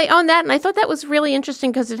 So they own that, and I thought that was really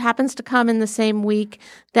interesting because it happens to come in the same week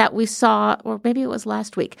that we saw, or maybe it was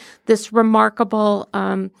last week, this remarkable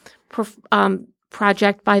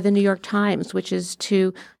project by the New York Times, which is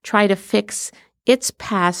to try to fix its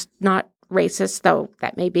past, not racist, though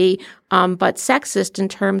that may be, but sexist in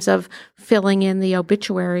terms of filling in the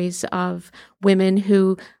obituaries of women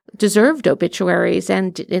who deserved obituaries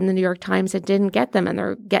and in the New York Times and didn't get them, and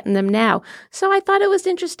they're getting them now. So I thought it was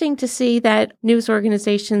interesting to see that news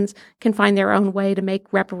organizations can find their own way to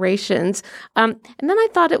make reparations. And then I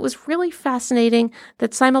thought it was really fascinating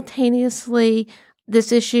that simultaneously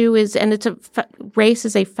this issue is, and race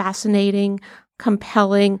is a fascinating,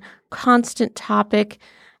 compelling, constant topic.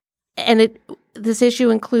 And this issue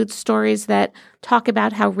includes stories that talk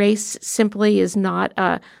about how race simply is not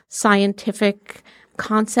a scientific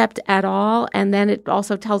concept at all. And then it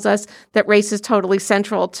also tells us that race is totally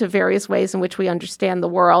central to various ways in which we understand the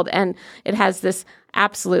world. And it has this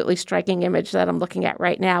absolutely striking image that I'm looking at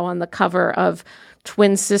right now on the cover of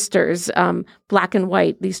Twin Sisters, black and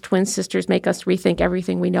white. These twin sisters make us rethink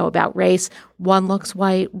everything we know about race. One looks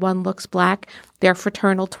white, one looks black. They're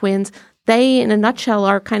fraternal twins. They, in a nutshell,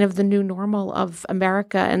 are kind of the new normal of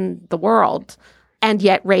America and the world. And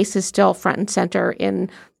yet race is still front and center in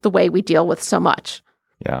the way we deal with so much.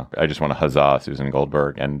 Yeah. I just want to huzzah Susan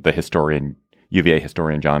Goldberg and the UVA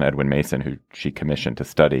historian John Edwin Mason, who she commissioned to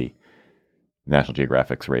study National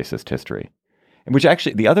Geographic's racist history. And which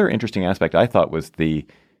actually, the other interesting aspect I thought was the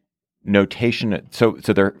notation. So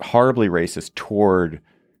they're horribly racist toward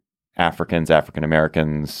Africans, African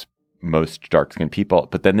Americans, most dark-skinned people.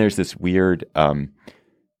 But then there's this weird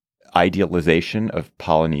idealization of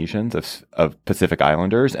Polynesians, of Pacific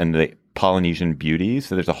Islanders, and the Polynesian beauties.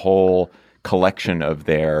 So there's a whole collection of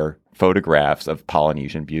their photographs of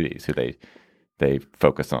Polynesian beauties who they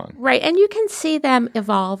focus on. Right. And you can see them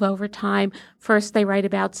evolve over time. First, they write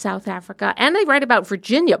about South Africa, and they write about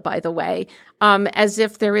Virginia, by the way, as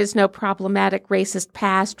if there is no problematic racist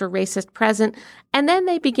past or racist present. And then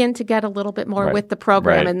they begin to get a little bit more with the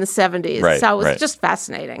program in the 70s. So it was just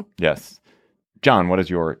fascinating. Yes. John, what is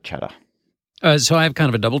your chatter? So I have kind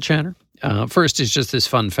of a double chatter. First is just this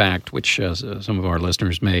fun fact, which some of our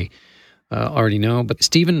listeners may already know. But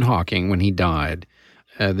Stephen Hawking, when he died,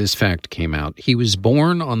 this fact came out. He was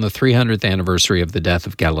born on the 300th anniversary of the death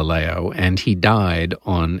of Galileo, and he died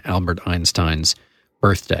on Albert Einstein's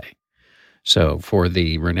birthday. So for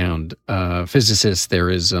the renowned physicist, there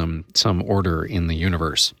is some order in the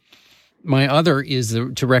universe. My other is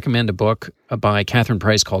to recommend a book by Catherine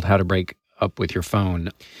Price called How to Break Up With Your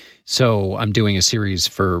Phone. So I'm doing a series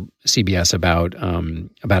for CBS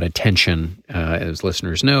about attention. As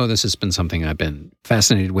listeners know, this has been something I've been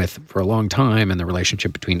fascinated with for a long time, and the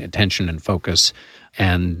relationship between attention and focus,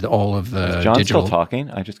 and all of the is John digital. Still talking?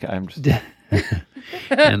 I'm just.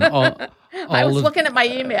 And I was looking at my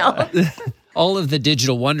email. All of the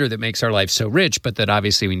digital wonder that makes our life so rich, but that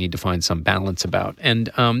obviously we need to find some balance about.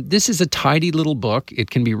 And this is a tidy little book.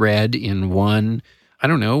 It can be read in one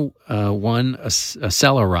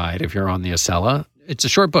Acela ride if you're on the Acela. It's a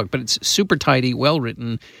short book, but it's super tidy, well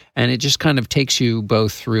written, and it just kind of takes you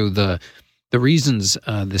both through the reasons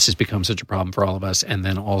this has become such a problem for all of us, and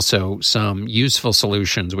then also some useful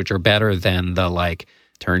solutions, which are better than the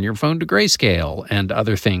turn your phone to grayscale and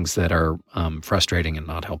other things that are frustrating and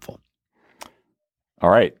not helpful. All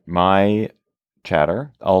right, my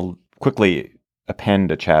chatter. I'll quickly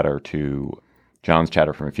append a chatter to John's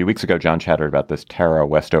chatter from a few weeks ago. John chattered about this Tara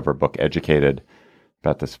Westover book, Educated,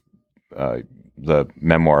 about this the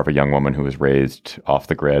memoir of a young woman who was raised off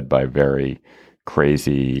the grid by very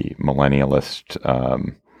crazy millennialist,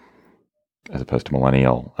 as opposed to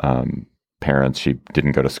millennial parents. She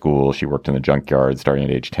didn't go to school. She worked in the junkyard starting at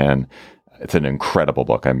age 10. It's an incredible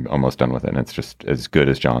book. I'm almost done with it. And it's just as good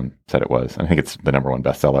as John said it was. I think it's the #1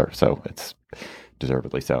 bestseller, so it's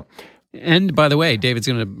deservedly so. And by the way, David's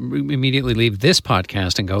going to immediately leave this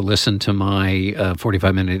podcast and go listen to my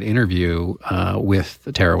 45-minute interview with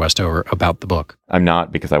Tara Westover about the book. I'm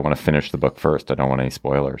not, because I want to finish the book first. I don't want any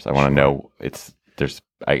spoilers. I want to know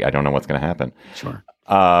I don't know what's going to happen. Sure.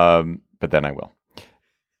 But then I will.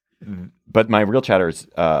 But my real chatter is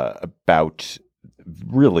about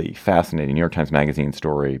really fascinating New York Times Magazine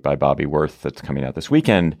story by Bobby Worth that's coming out this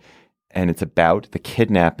weekend. And it's about the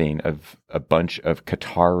kidnapping of a bunch of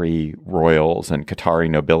Qatari royals and Qatari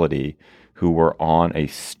nobility who were on a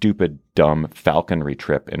stupid, dumb falconry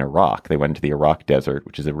trip in Iraq. They went into the Iraq desert,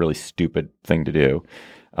 which is a really stupid thing to do,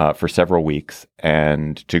 for several weeks,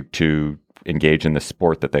 and to engage in the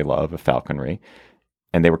sport that they love, of falconry.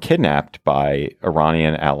 And they were kidnapped by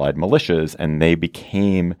Iranian allied militias, and they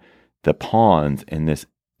became the pawns in this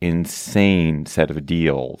insane set of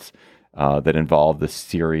deals that involved the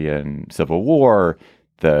Syrian civil war.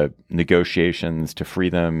 The negotiations to free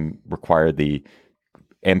them required the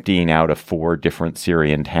emptying out of 4 different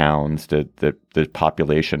Syrian towns, the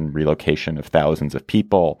population relocation of thousands of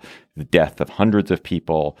people, the death of hundreds of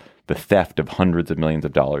people, the theft of hundreds of millions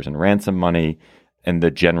of dollars in ransom money, and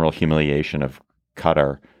the general humiliation of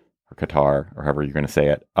Qatar, or however you're going to say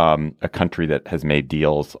it, a country that has made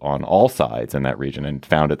deals on all sides in that region and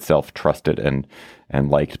found itself trusted and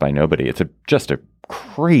liked by nobody. It's just a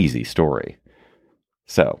crazy story.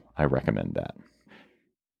 So I recommend that.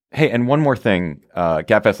 Hey, and one more thing,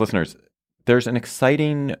 GabFest listeners, there's an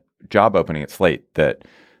exciting job opening at Slate that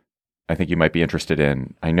I think you might be interested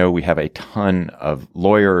in. I know we have a ton of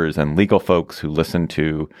lawyers and legal folks who listen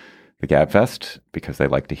to the GabFest because they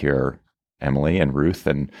like to hear Emily and Ruth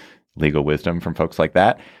and legal wisdom from folks like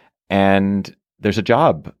that. And there's a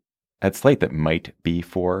job at Slate that might be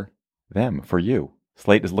for them, for you.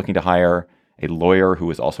 Slate is looking to hire a lawyer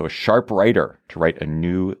who is also a sharp writer to write a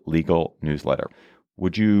new legal newsletter.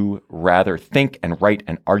 Would you rather think and write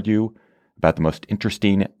and argue about the most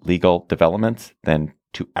interesting legal developments than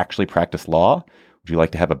to actually practice law? Would you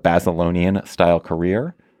like to have a Basilonian-style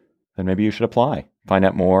career? Then maybe you should apply. Find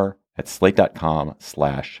out more at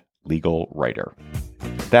slate.com/legal writer.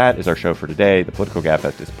 That is our show for today. The Political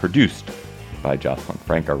Gabfest is produced by Jocelyn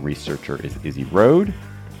Frank. Our researcher is Izzy Rode.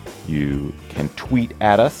 You can tweet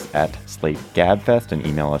at us at Slate Gabfest and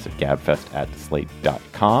email us at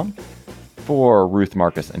gabfest@slate.com. For Ruth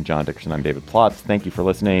Marcus and John Dickerson, I'm David Plotz. Thank you for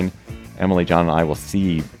listening. Emily, John, and I will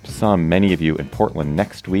see many of you in Portland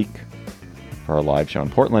next week for our live show in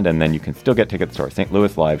Portland. And then you can still get tickets to our St.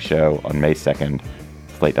 Louis live show on May 2nd,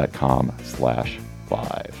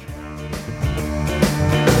 slate.com/live.